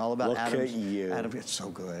now, learning all about Adam. Look at you. Adam, it's so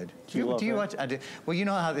good. Do you watch? I do. Well, you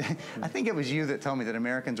know how, I think it was you that told me that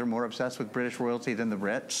Americans are more obsessed with British royalty than the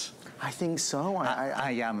Brits. I think so.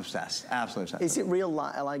 Yeah, I'm obsessed. Absolutely obsessed. Is it real?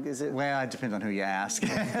 Like, is it? Well, it depends on who you ask.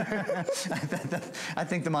 I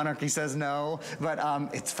think the monarchy says no, but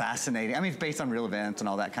it's fascinating. I mean, it's based on real events and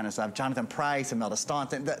all that kind of stuff. Jonathan Pryce and Melda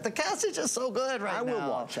Staunton. The cast is just so good right now. I will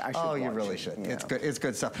watch it. You really should. Yeah. It's good. It's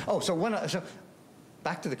good stuff. Oh, so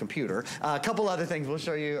back to the computer. A couple other things we'll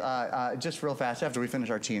show you just real fast after we finish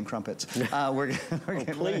our tea and crumpets. We're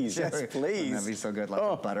please, yes, please. That'd be so good,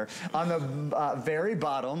 like butter. On the very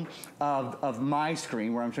bottom of my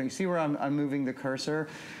screen, where I'm showing, see where I'm moving the cursor?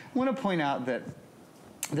 I want to point out that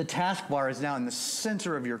the taskbar is now in the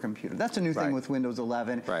center of your computer. That's a new thing with Windows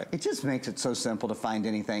 11. Right. It just makes it so simple to find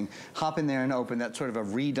anything. Hop in there and open that sort of a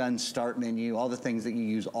redone start menu. All the things that you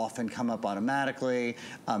use often come up automatically.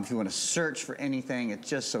 If you want to search for anything, it's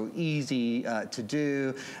just so easy to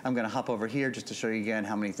do. I'm going to hop over here just to show you again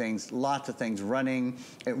how many things, lots of things running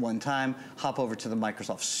at one time. Hop over to the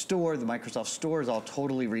Microsoft Store. The Microsoft Store is all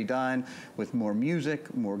totally redone with more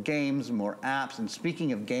music, more games, more apps. And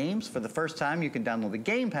speaking of games, for the first time, you can download the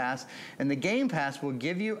Game Pass, and the Game Pass will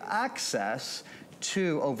give you access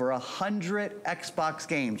to over 100 Xbox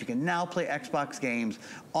games. You can now play Xbox games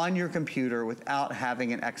on your computer without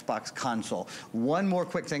having an Xbox console. One more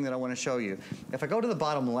quick thing that I want to show you. If I go to the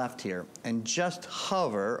bottom left here and just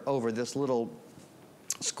hover over this little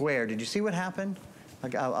square, did you see what happened?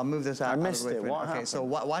 I'll move this out. I missed it. What happened? Okay, so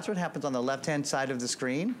watch what happens on the left-hand side of the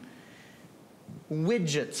screen.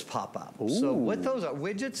 Widgets pop up. Ooh. So what those are,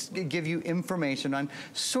 widgets give you information on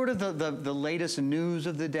sort of the latest news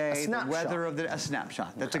of the day, the weather of a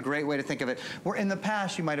snapshot. That's a great way to think of it. Where in the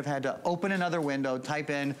past you might have had to open another window, type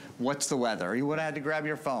in what's the weather, or you would have had to grab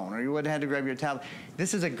your phone, or you would have had to grab your tablet.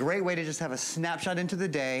 This is a great way to just have a snapshot into the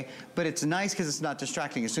day, but it's nice because it's not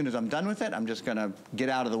distracting. As soon as I'm done with it, I'm just gonna get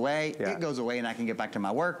out of the way. Yeah. It goes away and I can get back to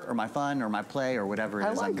my work or my fun or my play or whatever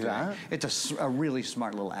it is I'm doing. It's a really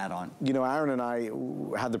smart little add-on. You know, Aaron and I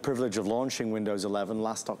had the privilege of launching Windows 11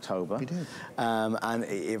 last October. We did.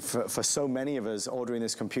 And for so many of us, ordering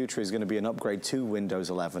this computer is going to be an upgrade to Windows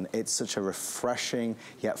 11. It's such a refreshing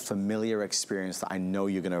yet familiar experience that I know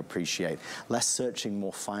you're going to appreciate. Less searching,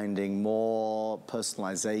 more finding, more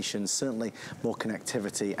personalization, certainly more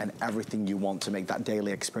connectivity and everything you want to make that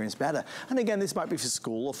daily experience better. And again, this might be for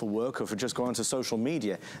school or for work or for just going to social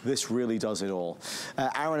media. This really does it all.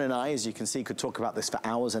 Aaron and I, as you can see, could talk about this for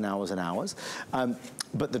hours and hours and hours.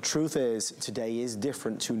 But the truth is, today is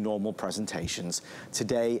different to normal presentations.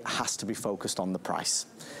 Today has to be focused on the price.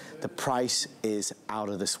 The price is out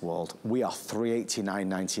of this world. We are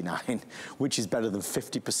 $389.99, which is better than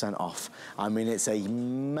 50% off. I mean, it's a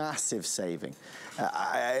massive saving.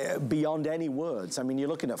 Beyond any words. I mean, you're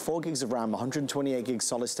looking at 4 gigs of RAM, 128 gig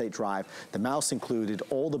solid state drive, the mouse included,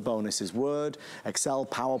 all the bonuses, Word, Excel,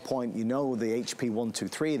 PowerPoint, you know, the HP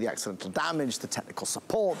 123, the accidental damage, the technical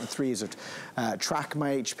support, the 3 years of Track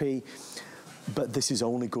My HP. But this is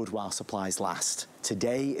only good while supplies last.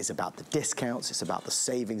 Today is about the discounts, it's about the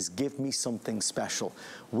savings. Give me something special.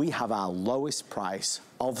 We have our lowest price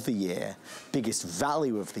of the year, biggest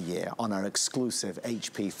value of the year on our exclusive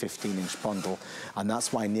HP 15-inch bundle. And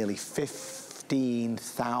that's why nearly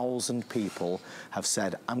 15,000 people have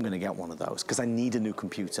said, I'm gonna get one of those because I need a new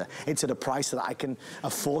computer. It's at a price that I can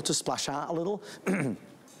afford to splash out a little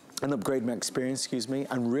and upgrade my experience,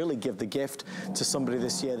 and really give the gift to somebody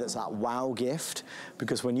this year that's that wow gift,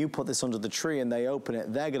 because when you put this under the tree and they open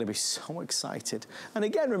it, they're gonna be so excited. And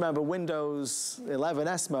again, remember, Windows 11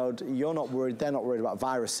 S mode, you're not worried, they're not worried about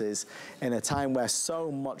viruses. In a time where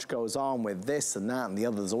so much goes on with this and that and the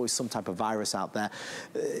other, there's always some type of virus out there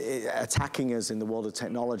attacking us in the world of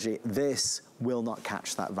technology. This will not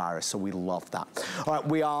catch that virus, so we love that. All right,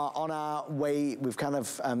 we are on our way. We've kind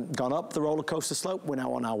of gone up the roller coaster slope. We're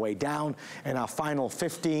now on our way down in our final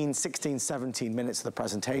 15, 16, 17 minutes of the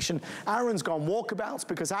presentation. Aaron's gone walkabouts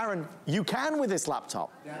because, Aaron, you can with this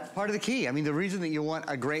laptop. That's part of the key. I mean, the reason that you want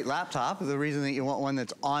a great laptop, the reason that you want one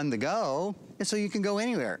that's on the go, And so you can go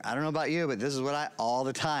anywhere. I don't know about you, but this is what all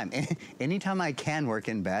the time. Anytime I can work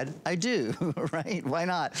in bed, I do, right? Why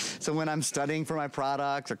not? So when I'm studying for my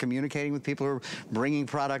products or communicating with people who are bringing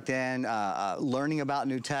product in, learning about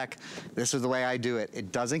new tech, this is the way I do it.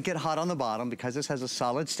 It doesn't get hot on the bottom because this has a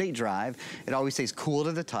solid state drive. It always stays cool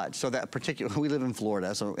to the touch. So that we live in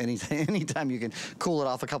Florida, so anytime you can cool it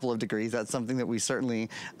off a couple of degrees, that's something that we certainly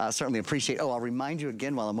appreciate. Oh, I'll remind you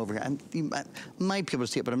again while I'm over here. You might be able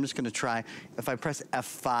to see it, but I'm just gonna try. If I press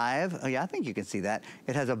F5, oh yeah, I think you can see that.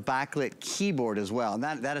 It has a backlit keyboard as well. And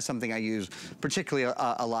that is something I use particularly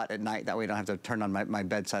a lot at night. That way I don't have to turn on my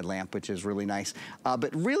bedside lamp, which is really nice.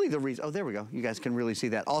 But really the reason, oh, there we go. You guys can really see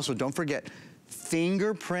that. Also, don't forget,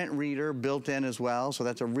 fingerprint reader built in as well. So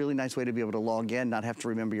that's a really nice way to be able to log in, not have to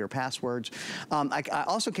remember your passwords. I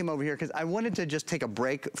also came over here because I wanted to just take a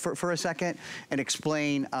break for a second and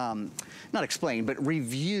explain, not explain, but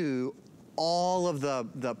review all of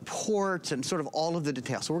the ports and sort of all of the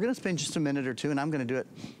details. So we're gonna spend just a minute or two, and I'm gonna do it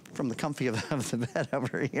from the comfy of the bed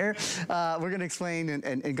over here. We're gonna explain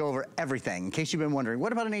and go over everything. In case you've been wondering,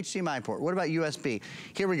 what about an HDMI port? What about USB?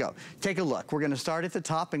 Here we go. Take a look. We're gonna start at the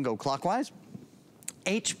top and go clockwise.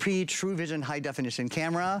 HP True Vision high definition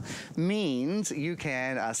camera means you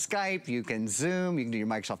can Skype, you can Zoom, you can do your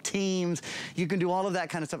Microsoft Teams, you can do all of that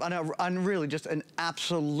kind of stuff. And really just an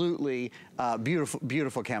absolutely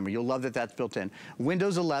beautiful camera. You'll love that that's built in.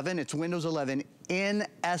 Windows 11, it's Windows 11 in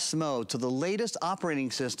S mode, to the latest operating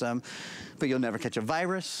system, but you'll never catch a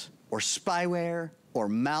virus or spyware or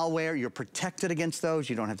malware. You're protected against those.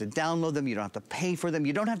 You don't have to download them. You don't have to pay for them.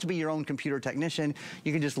 You don't have to be your own computer technician.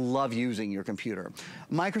 You can just love using your computer.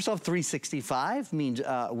 Microsoft 365 means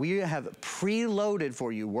we have preloaded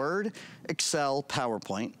for you Word, Excel,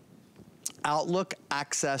 PowerPoint, Outlook,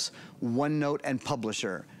 Access, OneNote, and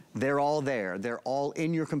Publisher. They're all there. They're all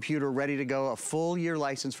in your computer, ready to go. A full year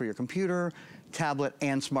license for your computer, tablet,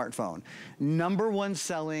 and smartphone. #1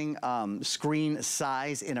 selling screen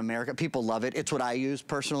size in America. People love it. It's what I use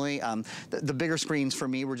personally. The bigger screens for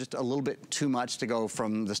me were just a little bit too much to go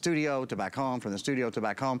from the studio to back home, from the studio to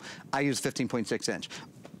back home. I use 15.6 inch.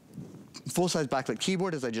 Full-size backlit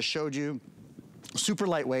keyboard, as I just showed you. Super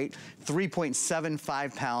lightweight,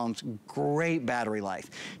 3.75 pounds, great battery life.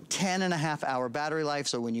 10.5 hour battery life,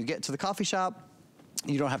 so when you get to the coffee shop,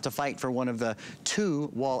 you don't have to fight for one of the 2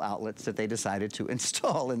 wall outlets that they decided to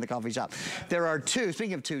install in the coffee shop. There are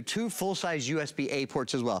speaking of two full-size USB-A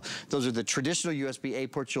ports as well. Those are the traditional USB-A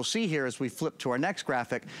ports you'll see here as we flip to our next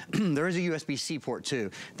graphic. There is a USB-C port too,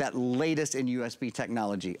 that latest in USB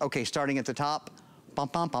technology. Okay, starting at the top, bum,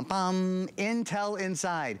 bum, bum, bum. Intel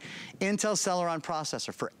inside. Intel Celeron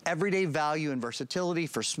processor for everyday value and versatility,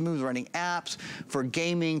 for smooth running apps, for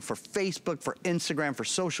gaming, for Facebook, for Instagram, for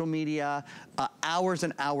social media, hours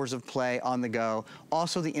and hours of play on the go.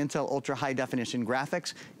 Also the Intel Ultra High Definition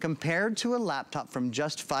graphics. Compared to a laptop from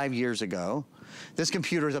just 5 years ago, this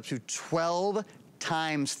computer is up to 12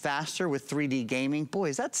 times faster with 3D gaming. Boy,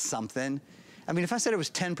 is that something. I mean, if I said it was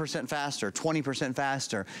 10% faster, 20%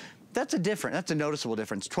 faster, that's a noticeable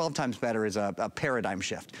difference. 12 times better is a paradigm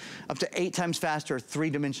shift. Up to 8 times faster,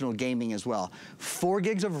 3-dimensional gaming as well. 4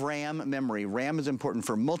 gigs of RAM memory. RAM is important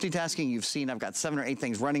for multitasking. You've seen I've got 7 or 8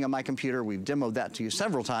 things running on my computer. We've demoed that to you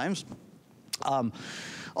several times.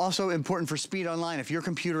 Also important for speed online. If your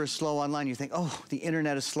computer is slow online, you think, oh, the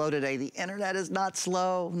internet is slow today. The internet is not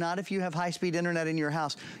slow. Not if you have high-speed internet in your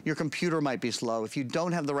house. Your computer might be slow. If you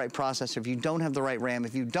don't have the right processor, if you don't have the right RAM,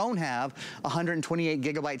 if you don't have a 128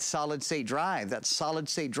 gigabyte solid-state drive, that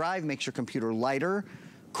solid-state drive makes your computer lighter,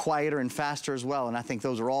 quieter, and faster as well. And I think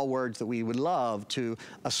those are all words that we would love to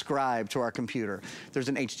ascribe to our computer. There's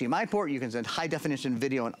an HDMI port. You can send high definition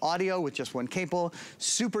video and audio with just 1 cable.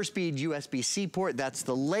 Super speed USB-C port. That's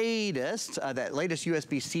the latest,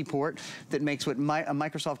 USB-C port that makes what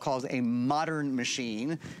Microsoft calls a modern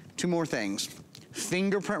machine. 2 more things.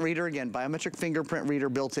 Fingerprint reader, again, biometric fingerprint reader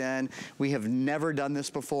built in. We have never done this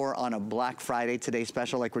before on a Black Friday Today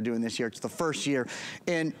special like we're doing this year. It's the first year.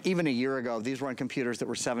 And even a year ago, these were on computers that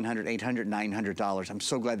were $700, $800, $900. I'm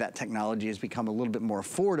so glad that technology has become a little bit more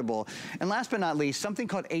affordable. And last but not least, something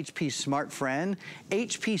called HP Smart Friend.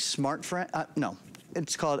 HP Smart Friend, no.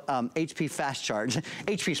 It's called HP Fast Charge.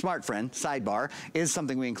 HP Smart Friend, sidebar, is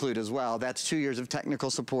something we include as well. That's 2 years of technical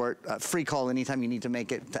support, free call anytime you need to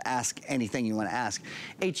make it to ask anything you want to ask.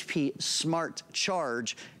 HP Smart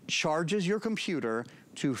Charge charges your computer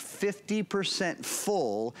to 50%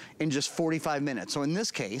 full in just 45 minutes. So in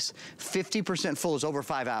this case, 50% full is over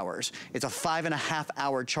 5 hours. It's a 5.5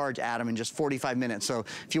 hour charge, Adam, in just 45 minutes. So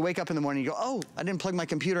if you wake up in the morning, you go, oh, I didn't plug my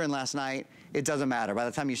computer in last night, it doesn't matter. By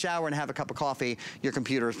the time you shower and have a cup of coffee, your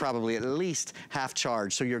computer is probably at least half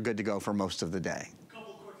charged, so you're good to go for most of the day.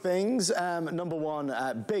 Things. Number one,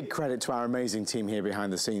 big credit to our amazing team here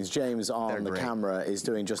behind the scenes. James on the camera is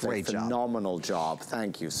doing just a phenomenal job.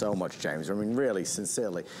 Thank you so much, James. I mean, really,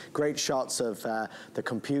 sincerely. Great shots of the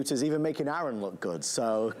computers, even making Aaron look good.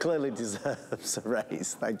 So clearly deserves a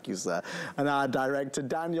raise. Thank you, sir. And our director,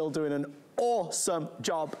 Daniel, doing an awesome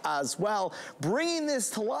job as well, bringing this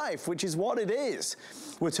to life, which is what it is.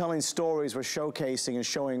 We're telling stories, we're showcasing and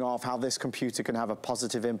showing off how this computer can have a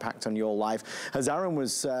positive impact on your life. As Aaron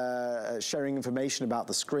was sharing information about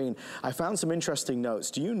the screen, I found some interesting notes.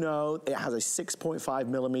 Do you know it has a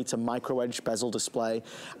 6.5mm micro edge bezel display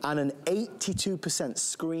and an 82%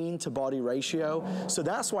 screen to body ratio? So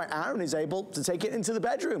that's why Aaron is able to take it into the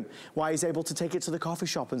bedroom, why he's able to take it to the coffee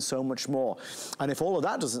shop and so much more. And if all of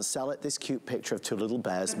that doesn't sell it, this cute picture of two little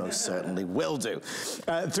bears most certainly will do.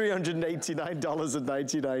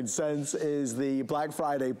 $389.99 is the Black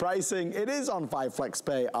Friday pricing. It is on 5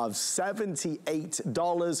 FlexPay of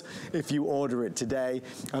 $78 if you order it today.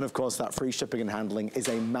 And of course, that free shipping and handling is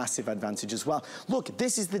a massive advantage as well. Look,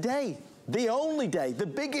 this is the day. The only day, the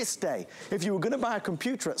biggest day. If you were going to buy a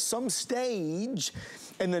computer at some stage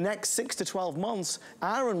in the next 6 to 12 months,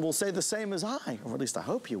 Aaron will say the same as I, or at least I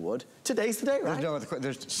hope you would. Today's the day, right?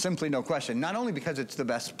 There's simply no question. Not only because it's the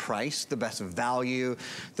best price, the best value,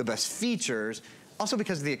 the best features, also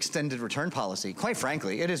because of the extended return policy. Quite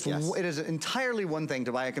frankly, it is entirely one thing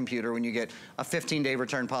to buy a computer when you get a 15-day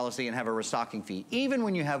return policy and have a restocking fee. Even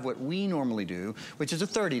when you have what we normally do, which is a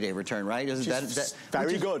 30-day return, right?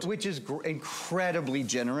 Very good. Which is incredibly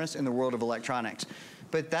generous in the world of electronics.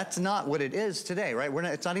 But that's not what it is today, right?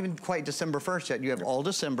 It's not even quite December 1st yet. You have all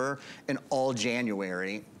December and all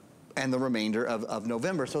January and the remainder of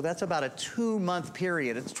November. So that's about a 2-month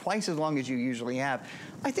period. It's twice as long as you usually have.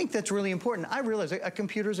 I think that's really important. I realize a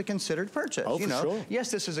computer is a considered purchase. Oh, for sure.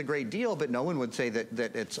 Yes, this is a great deal, but no one would say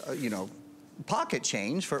that it's, you know, pocket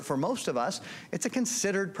change for most of us. It's a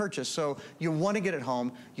considered purchase. So you want to get it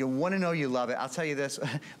home. You want to know you love it. I'll tell you this,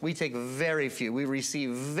 we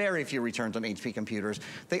receive very few returns on HP computers.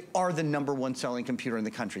 They are the #1 selling computer in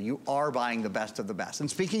the country. You are buying the best of the best.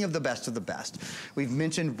 And speaking of the best, we've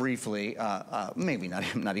mentioned briefly, maybe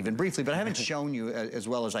not even briefly, but I haven't shown you as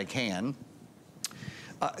well as I can,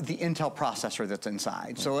 the Intel processor that's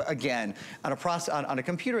inside. So again, on a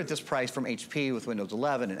computer at this price from HP with Windows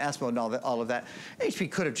 11 and ESMO and all of that,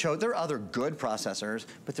 HP could have chosen, there are other good processors,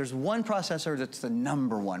 but there's one processor that's the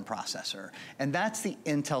 #1 processor, and that's the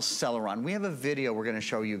Intel Celeron. We have a video we're gonna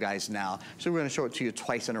show you guys now, so we're gonna show it to you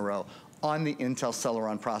twice in a row on the Intel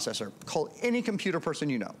Celeron processor. Call any computer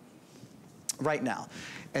person you know right now,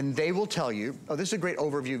 and they will tell you, oh, this is a great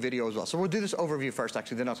overview video as well. So we'll do this overview first,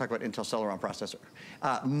 actually, then I'll talk about Intel Celeron processor.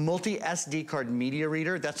 Multi-SD card media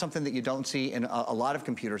reader, that's something that you don't see in a lot of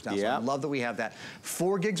computers now, so I love that we have that.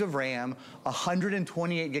 4 gigs of RAM,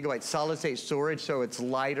 128 gigabytes solid state storage, so it's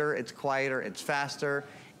lighter, it's quieter, it's faster.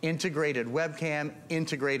 Integrated webcam,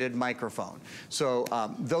 integrated microphone. So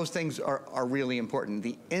those things are really important.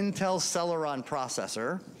 The Intel Celeron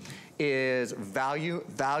processor is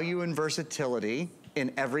value and versatility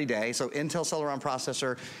in every day. So Intel Celeron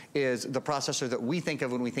processor is the processor that we think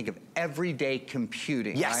of when we think of everyday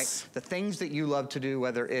computing, right? The things that you love to do,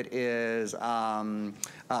 whether it is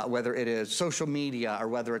social media, or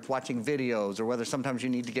whether it's watching videos, or whether sometimes you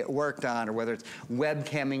need to get work done, or whether it's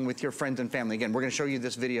webcamming with your friends and family. Again, we're gonna show you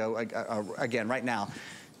this video again right now.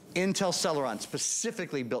 Intel Celeron,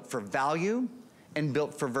 specifically built for value and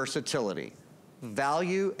built for versatility.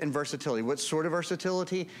 Value and versatility. What sort of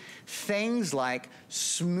versatility? Things like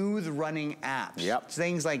smooth running apps.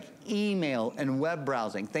 Things like email and web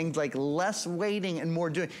browsing. Things like less waiting and more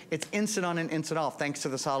doing. It's instant on and instant off thanks to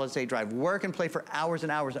the solid state drive. Work and play for hours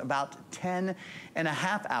and hours, about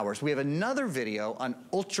 10.5 hours. We have another video on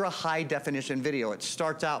ultra high definition video. It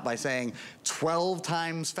starts out by saying 12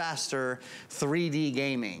 times faster 3D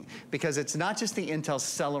gaming, because it's not just the Intel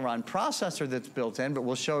Celeron processor that's built in, but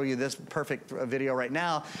we'll show you this perfect video right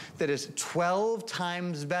now that is 12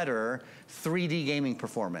 times better 3D gaming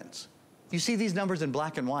performance. You see these numbers in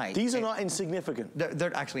black and white. These are not insignificant.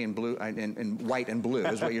 They're actually in blue, in white and blue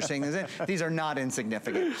is what you're seeing. These are not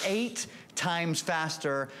insignificant. 8 times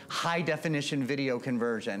faster, high definition video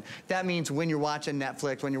conversion. That means when you're watching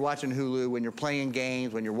Netflix, when you're watching Hulu, when you're playing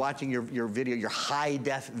games, when you're watching your video, your high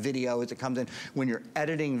def video as it comes in, when you're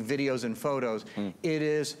editing videos and photos, it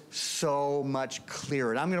is so much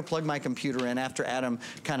clearer. And I'm gonna plug my computer in after Adam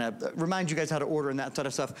kind of reminds you guys how to order and that sort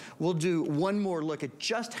of stuff. We'll do one more look at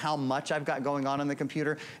just how much I've got going on the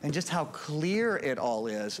computer and just how clear it all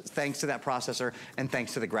is thanks to that processor and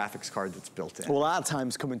thanks to the graphics card that's built in. Well, our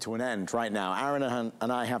time's coming to an end right now. Aaron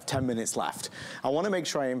and I have 10 minutes left. I want to make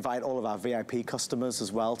sure I invite all of our VIP customers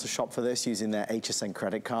as well to shop for this using their HSN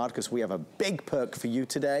credit card, because we have a big perk for you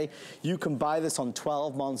today. You can buy this on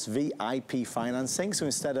 12 months VIP financing. So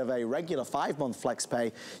instead of a regular 5-month flex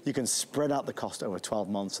pay, you can spread out the cost over 12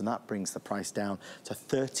 months, and that brings the price down to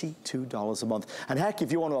 $32 a month. And heck,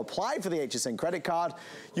 if you want to apply for the HSN credit card,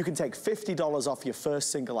 you can take $50 off your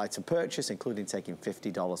first single item purchase, including taking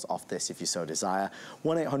 $50 off this if you so desire.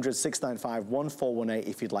 1-800-695-1418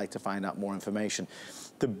 if you'd like to find out more information.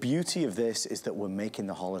 The beauty of this is that we're making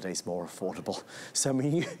the holidays more affordable. So I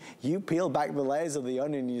mean, you peel back the layers of the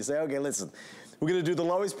onion and you say, okay, listen, we're gonna do the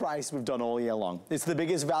lowest price we've done all year long. It's the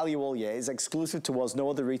biggest value all year. It's exclusive to us. No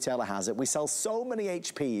other retailer has it. We sell so many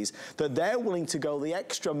HPs that they're willing to go the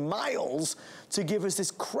extra miles to give us this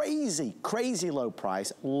crazy, crazy low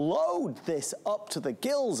price, load this up to the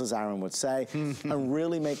gills, as Aaron would say, and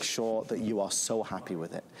really make sure that you are so happy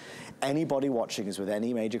with it. Anybody watching us with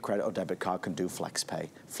any major credit or debit card can do FlexPay.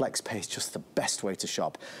 FlexPay is just the best way to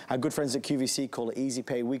shop. Our good friends at QVC call it Easy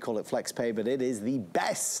Pay. We call it FlexPay, but it is the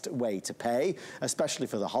best way to pay, especially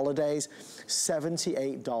for the holidays.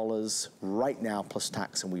 $78 right now plus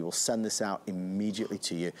tax, and we will send this out immediately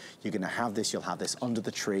to you. You're gonna have this, you'll have this under the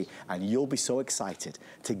tree, and you'll be so excited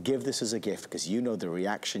to give this as a gift, because you know the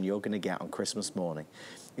reaction you're gonna get on Christmas morning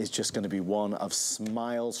is just gonna be one of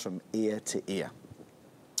smiles from ear to ear.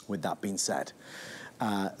 With that being said,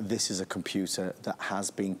 this is a computer that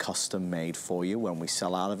has been custom made for you. When we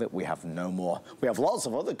sell out of it, we have no more. We have lots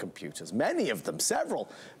of other computers, many of them, several.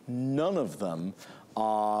 None of them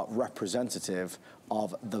are representative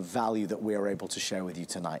of the value that we are able to share with you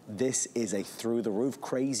tonight. This is a through-the-roof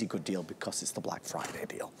crazy good deal because it's the Black Friday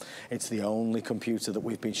deal. It's the only computer that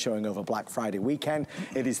we've been showing over Black Friday weekend.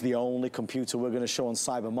 It is the only computer we're gonna show on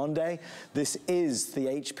Cyber Monday. This is the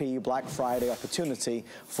HP Black Friday opportunity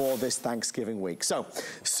for this Thanksgiving week. So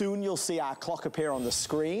soon you'll see our clock appear on the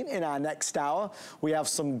screen. In our next hour, we have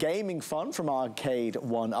some gaming fun from Arcade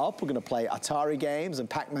 1-Up. We're gonna play Atari games and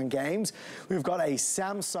Pac-Man games. We've got a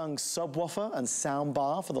Samsung subwoofer and sound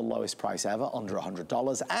bar for the lowest price ever, under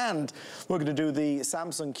 $100. And we're going to do the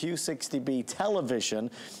Samsung Q60B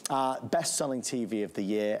television, best-selling TV of the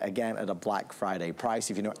year, again at a Black Friday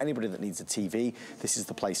price. If you know anybody that needs a TV, this is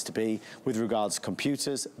the place to be. With regards to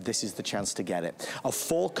computers, this is the chance to get it. Of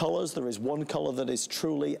 4 colors, there is one color that is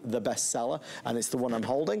truly the best seller, and it's the one I'm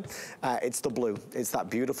holding. It's the blue. It's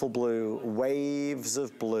that beautiful blue, waves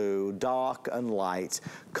of blue, dark and light,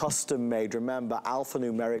 custom made. Remember,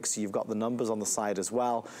 alphanumeric, so you've got the numbers on the side as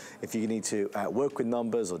well. If you need to work with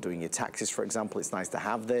numbers or doing your taxes, for example, it's nice to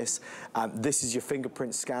have this. This is your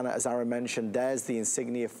fingerprint scanner, as Aaron mentioned. There's the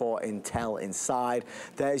insignia for Intel inside.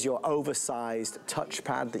 There's your oversized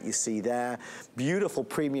touchpad that you see there. Beautiful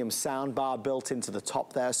premium sound bar built into the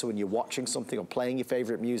top there, so when you're watching something or playing your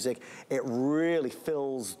favorite music, it really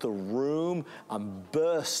fills the room and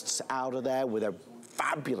bursts out of there with a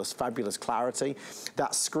fabulous, fabulous clarity.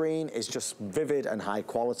 That screen is just vivid and high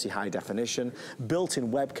quality, high definition.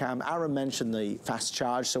 Built-in webcam. Aaron mentioned the fast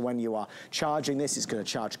charge, so when you are charging this, it's going to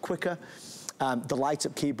charge quicker. The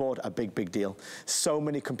light-up keyboard, a big, big deal. So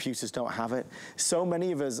many computers don't have it. So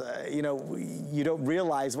many of us, you know, you don't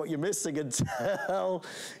realize what you're missing until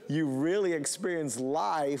you really experience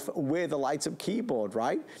life with a light-up keyboard,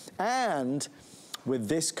 right? And with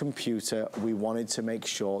this computer, we wanted to make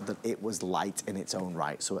sure that it was light in its own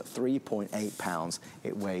right. So at 3.8 pounds,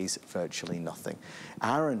 it weighs virtually nothing.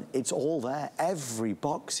 Aaron, it's all there. Every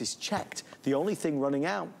box is checked. The only thing running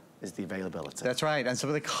out is the availability. That's right, and some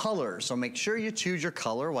of the colors. So make sure you choose your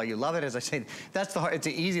color while you love it. As I said, that's it's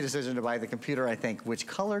an easy decision to buy the computer, I think. Which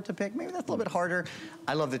color to pick, maybe that's a little bit harder.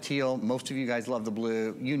 I love the teal. Most of you guys love the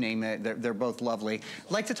blue. You name it, they're both lovely.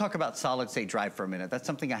 I'd like to talk about solid state drive for a minute. That's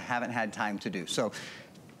something I haven't had time to do. So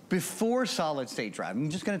before solid state drive,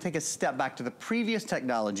 I'm just gonna take a step back to the previous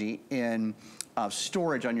technology in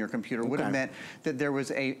storage on your computer. Would have meant that there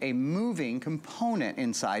was a moving component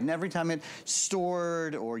inside, and every time it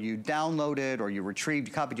stored or you downloaded or you retrieved,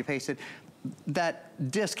 you copied, you pasted, that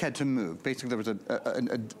disk had to move. Basically, there was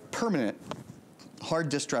a permanent hard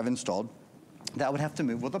disk drive installed that would have to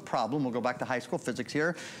move. Well, the problem, we'll go back to high school physics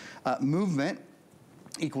here, movement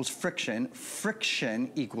equals friction.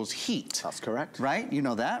 Friction equals heat. That's correct. Right? You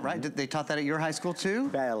know that, right? They taught that at your high school too?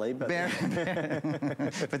 Barely, but...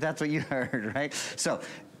 But that's what you heard, right? So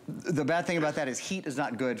the bad thing about that is heat is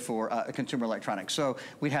not good for consumer electronics. So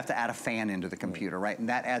we'd have to add a fan into the computer, right? And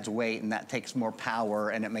that adds weight and that takes more power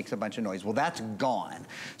and it makes a bunch of noise. Well, that's gone.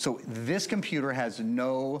 So this computer has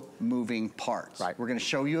no moving parts. Right. We're gonna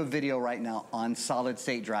show you a video right now on solid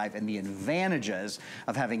state drive and the advantages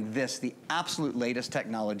of having this, the absolute latest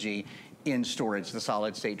technology in storage, the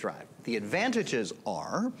solid state drive. The advantages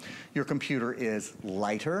are your computer is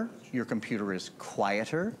lighter, your computer is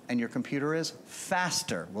quieter, and your computer is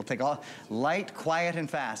faster. We'll take all light, quiet, and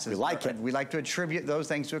fast. We like it. We like to attribute those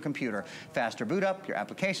things to a computer. Faster boot up, your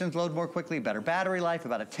applications load more quickly, better battery life,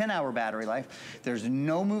 about a 10-hour battery life. There's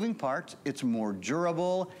no moving parts, it's more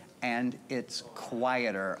durable, and it's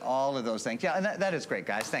quieter, all of those things. Yeah, and that is great,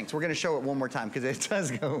 guys, thanks. We're gonna show it one more time, because it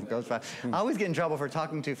does go fast. I always get in trouble for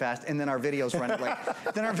talking too fast, and then our videos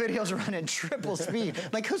run at triple speed.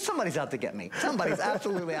 Like, somebody's out to get me. Somebody's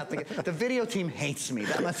absolutely out to get me. The video team hates me,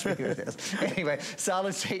 that must be who it is. Anyway,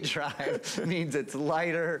 solid state drive means it's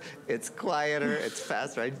lighter, it's quieter, it's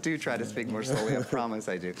faster. I do try to speak more slowly, I promise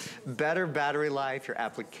I do. Better battery life, your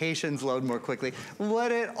applications load more quickly.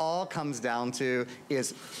 What it all comes down to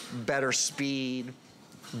is better speed,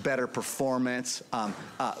 better performance.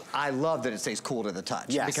 I love that it stays cool to the touch.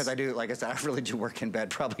 Yes. Because I do, like I said, I really do work in bed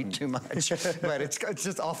probably too much. But it's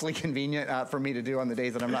just awfully convenient for me to do on the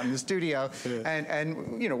days that I'm not in the studio. Yeah.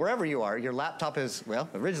 And you know, wherever you are, your laptop is, well,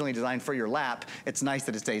 originally designed for your lap. It's nice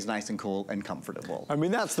that it stays nice and cool and comfortable. I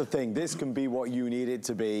mean, that's the thing. This can be what you need it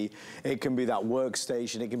to be. It can be that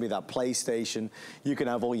workstation. It can be that PlayStation. You can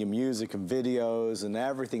have all your music and videos and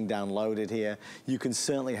everything downloaded here. You can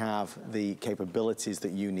certainly have the capabilities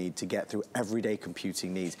that you need to get through everyday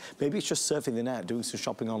computing needs. Maybe it's just surfing the net, doing some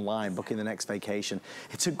shopping online, booking the next vacation.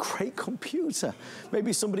 It's a great computer.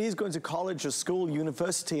 Maybe somebody is going to college or school,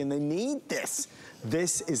 university, and they need this.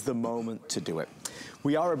 This is the moment to do it.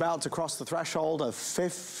 We are about to cross the threshold of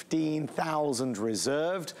 15,000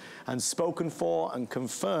 reserved and spoken for and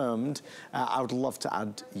confirmed. I would love to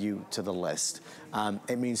add you to the list.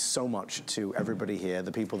 It means so much to everybody here,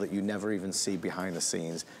 the people that you never even see behind the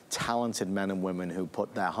scenes, talented men and women who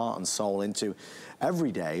put their heart and soul into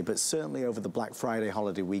every day, but certainly over the Black Friday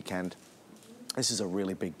holiday weekend. This is a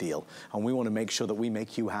really big deal, and we want to make sure that we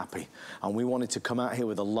make you happy. And we wanted to come out here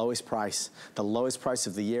with the lowest price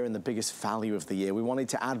of the year and the biggest value of the year. We wanted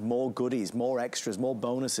to add more goodies, more extras, more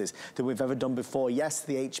bonuses than we've ever done before. Yes,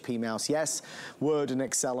 the HP mouse. Yes, Word and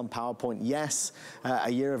Excel and PowerPoint. Yes, a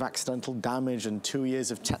year of accidental damage and 2 years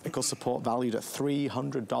of technical support valued at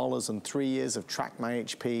 $300 and 3 years of Track My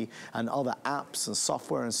HP and other apps and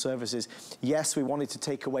software and services. Yes, we wanted to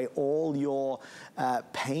take away all your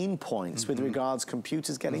pain points with regards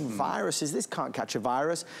computers getting viruses. This can't catch a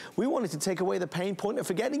virus. We wanted to take away the pain point of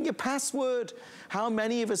forgetting your password. How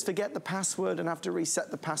many of us forget the password and have to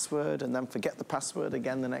reset the password and then forget the password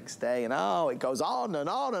again the next day? And oh, it goes on and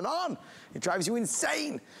on and on. It drives you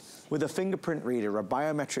insane. With a fingerprint reader, a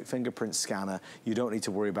biometric fingerprint scanner, you don't need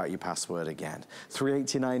to worry about your password again.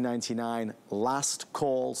 $389.99, last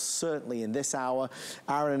call, certainly in this hour.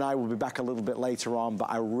 Aaron and I will be back a little bit later on, but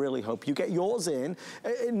I really hope you get yours in.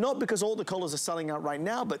 Not because all the colors are selling out right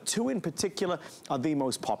now, but two in particular are the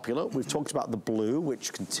most popular. We've talked about the blue,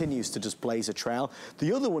 which continues to just blaze a trail.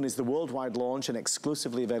 The other one is the worldwide launch and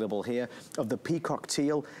exclusively available here of the peacock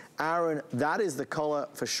teal. Aaron, that is the color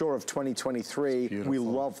for sure of 2023. We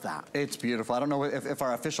love that. It's beautiful. I don't know if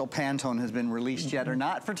our official Pantone has been released yet or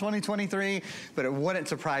not for 2023, but it wouldn't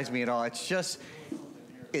surprise me at all. It's just,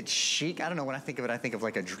 it's chic. I don't know, when I think of it, I think of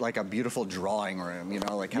like a beautiful drawing room, you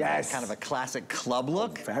know, like kind of a classic club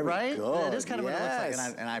look, right? Good. It is kind of what it looks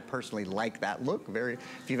like, and I personally like that look very.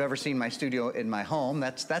 If you've ever seen my studio in my home,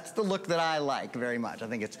 that's the look that I like very much. I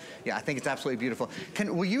think it's absolutely beautiful.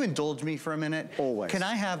 Will you indulge me for a minute? Always. Can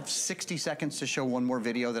I have 60 seconds to show one more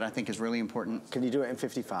video that I think is really important? Can you do it in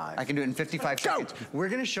 55? I can do it in 55 seconds. We're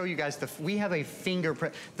gonna show you guys, we have a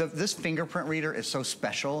fingerprint, this fingerprint reader is so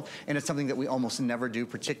special, and it's something that we almost never do,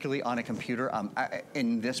 particularly on a computer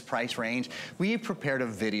in this price range. We prepared a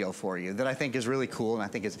video for you that I think is really cool and I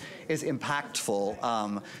think is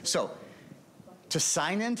impactful. So to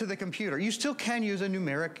sign into the computer, you still can use a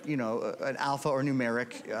numeric, you know, an alpha or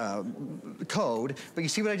numeric code, but you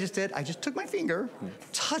see what I just did? I just took my finger,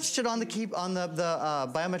 touched it on the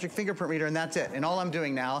biometric fingerprint reader, and that's it. And all I'm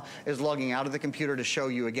doing now is logging out of the computer to show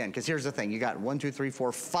you again, because here's the thing, you got 1, 2, 3,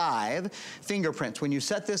 4, 5 fingerprints. When you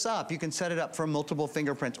set this up, you can set it up for multiple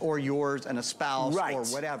fingerprints, or yours and a spouse, or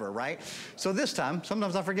whatever, right? So this time,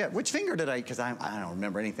 sometimes I forget, which finger did because I don't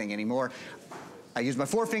remember anything anymore. I use my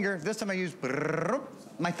forefinger. This time I use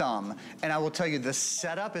my thumb. And I will tell you, the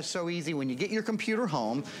setup is so easy. When you get your computer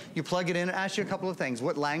home, you plug it in and ask you a couple of things.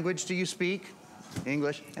 What language do you speak?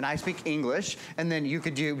 English, and I speak English, and then you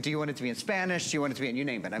could do you want it to be in Spanish, do you want it to be in, you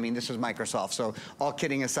name it. I mean, this is Microsoft, so all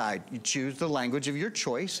kidding aside, you choose the language of your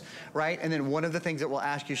choice, right? And then one of the things that we'll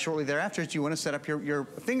ask you shortly thereafter is, do you want to set up your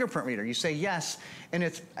fingerprint reader? You say yes, and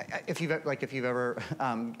it's, if you've ever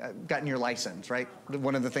gotten your license, right?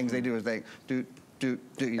 One of the things they do is they do.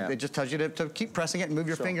 Yeah. It just tells you to keep pressing it and move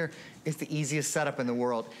your finger. It's the easiest setup in the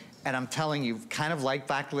world. And I'm telling you, kind of like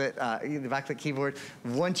the backlit keyboard,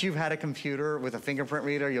 once you've had a computer with a fingerprint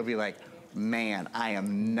reader, you'll be like, man, I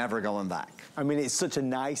am never going back. I mean, it's such a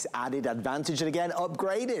nice added advantage, and again,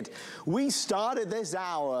 upgraded. We started this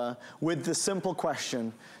hour with the simple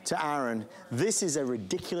question to Aaron, this is a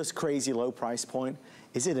ridiculous, crazy low price point.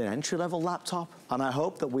 Is it an entry-level laptop? And I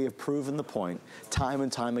hope that we have proven the point time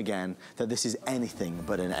and time again that this is anything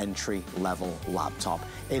but an entry-level laptop.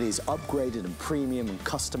 It is upgraded and premium and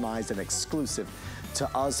customized and exclusive to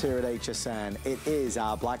us here at HSN. It is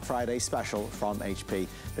our Black Friday special from HP.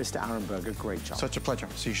 Mr. Aaron Berger, great job. Such a pleasure.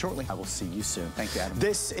 See you shortly. I will see you soon. Thank you, Adam.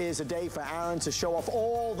 This is a day for Aaron to show off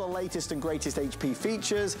all the latest and greatest HP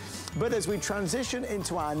features. But as we transition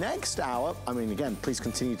into our next hour, I mean, again, please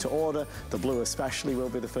continue to order. The blue especially will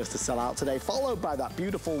be the first to sell out today, followed by that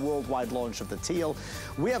beautiful worldwide launch of the teal.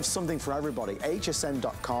 We have something for everybody.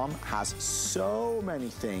 HSN.com has so many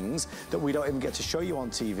things that we don't even get to show you on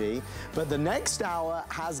TV. But the next hour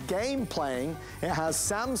has game playing, it has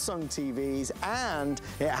Samsung TVs, and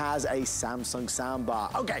it has a Samsung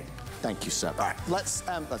soundbar. Okay, thank you, sir. All right, let's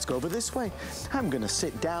go over this way. I'm gonna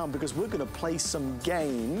sit down because we're gonna play some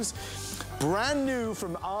games. Brand new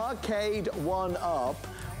from Arcade 1UP,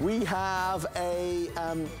 we have a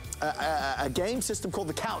game system called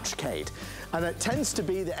the Couchcade. And it tends to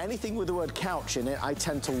be that anything with the word couch in it, I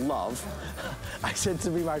tend to love. I tend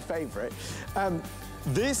to be my favorite.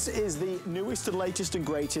 This is the newest and latest and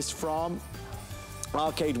greatest from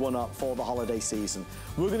Arcade 1UP for the holiday season.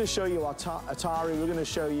 We're going to show you Atari, we're going to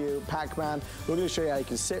show you Pac-Man, we're going to show you how you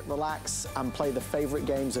can sit, relax, and play the favorite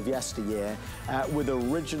games of yesteryear with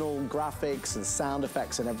original graphics and sound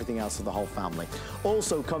effects and everything else for the whole family.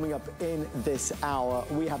 Also coming up in this hour,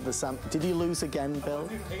 we have the Did you lose again, Bill?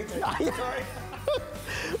 Sorry.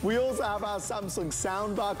 We also have our Samsung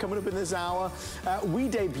soundbar coming up in this hour. We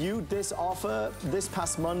debuted this offer this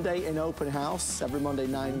past Monday in Open House, every Monday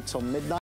 9 till midnight.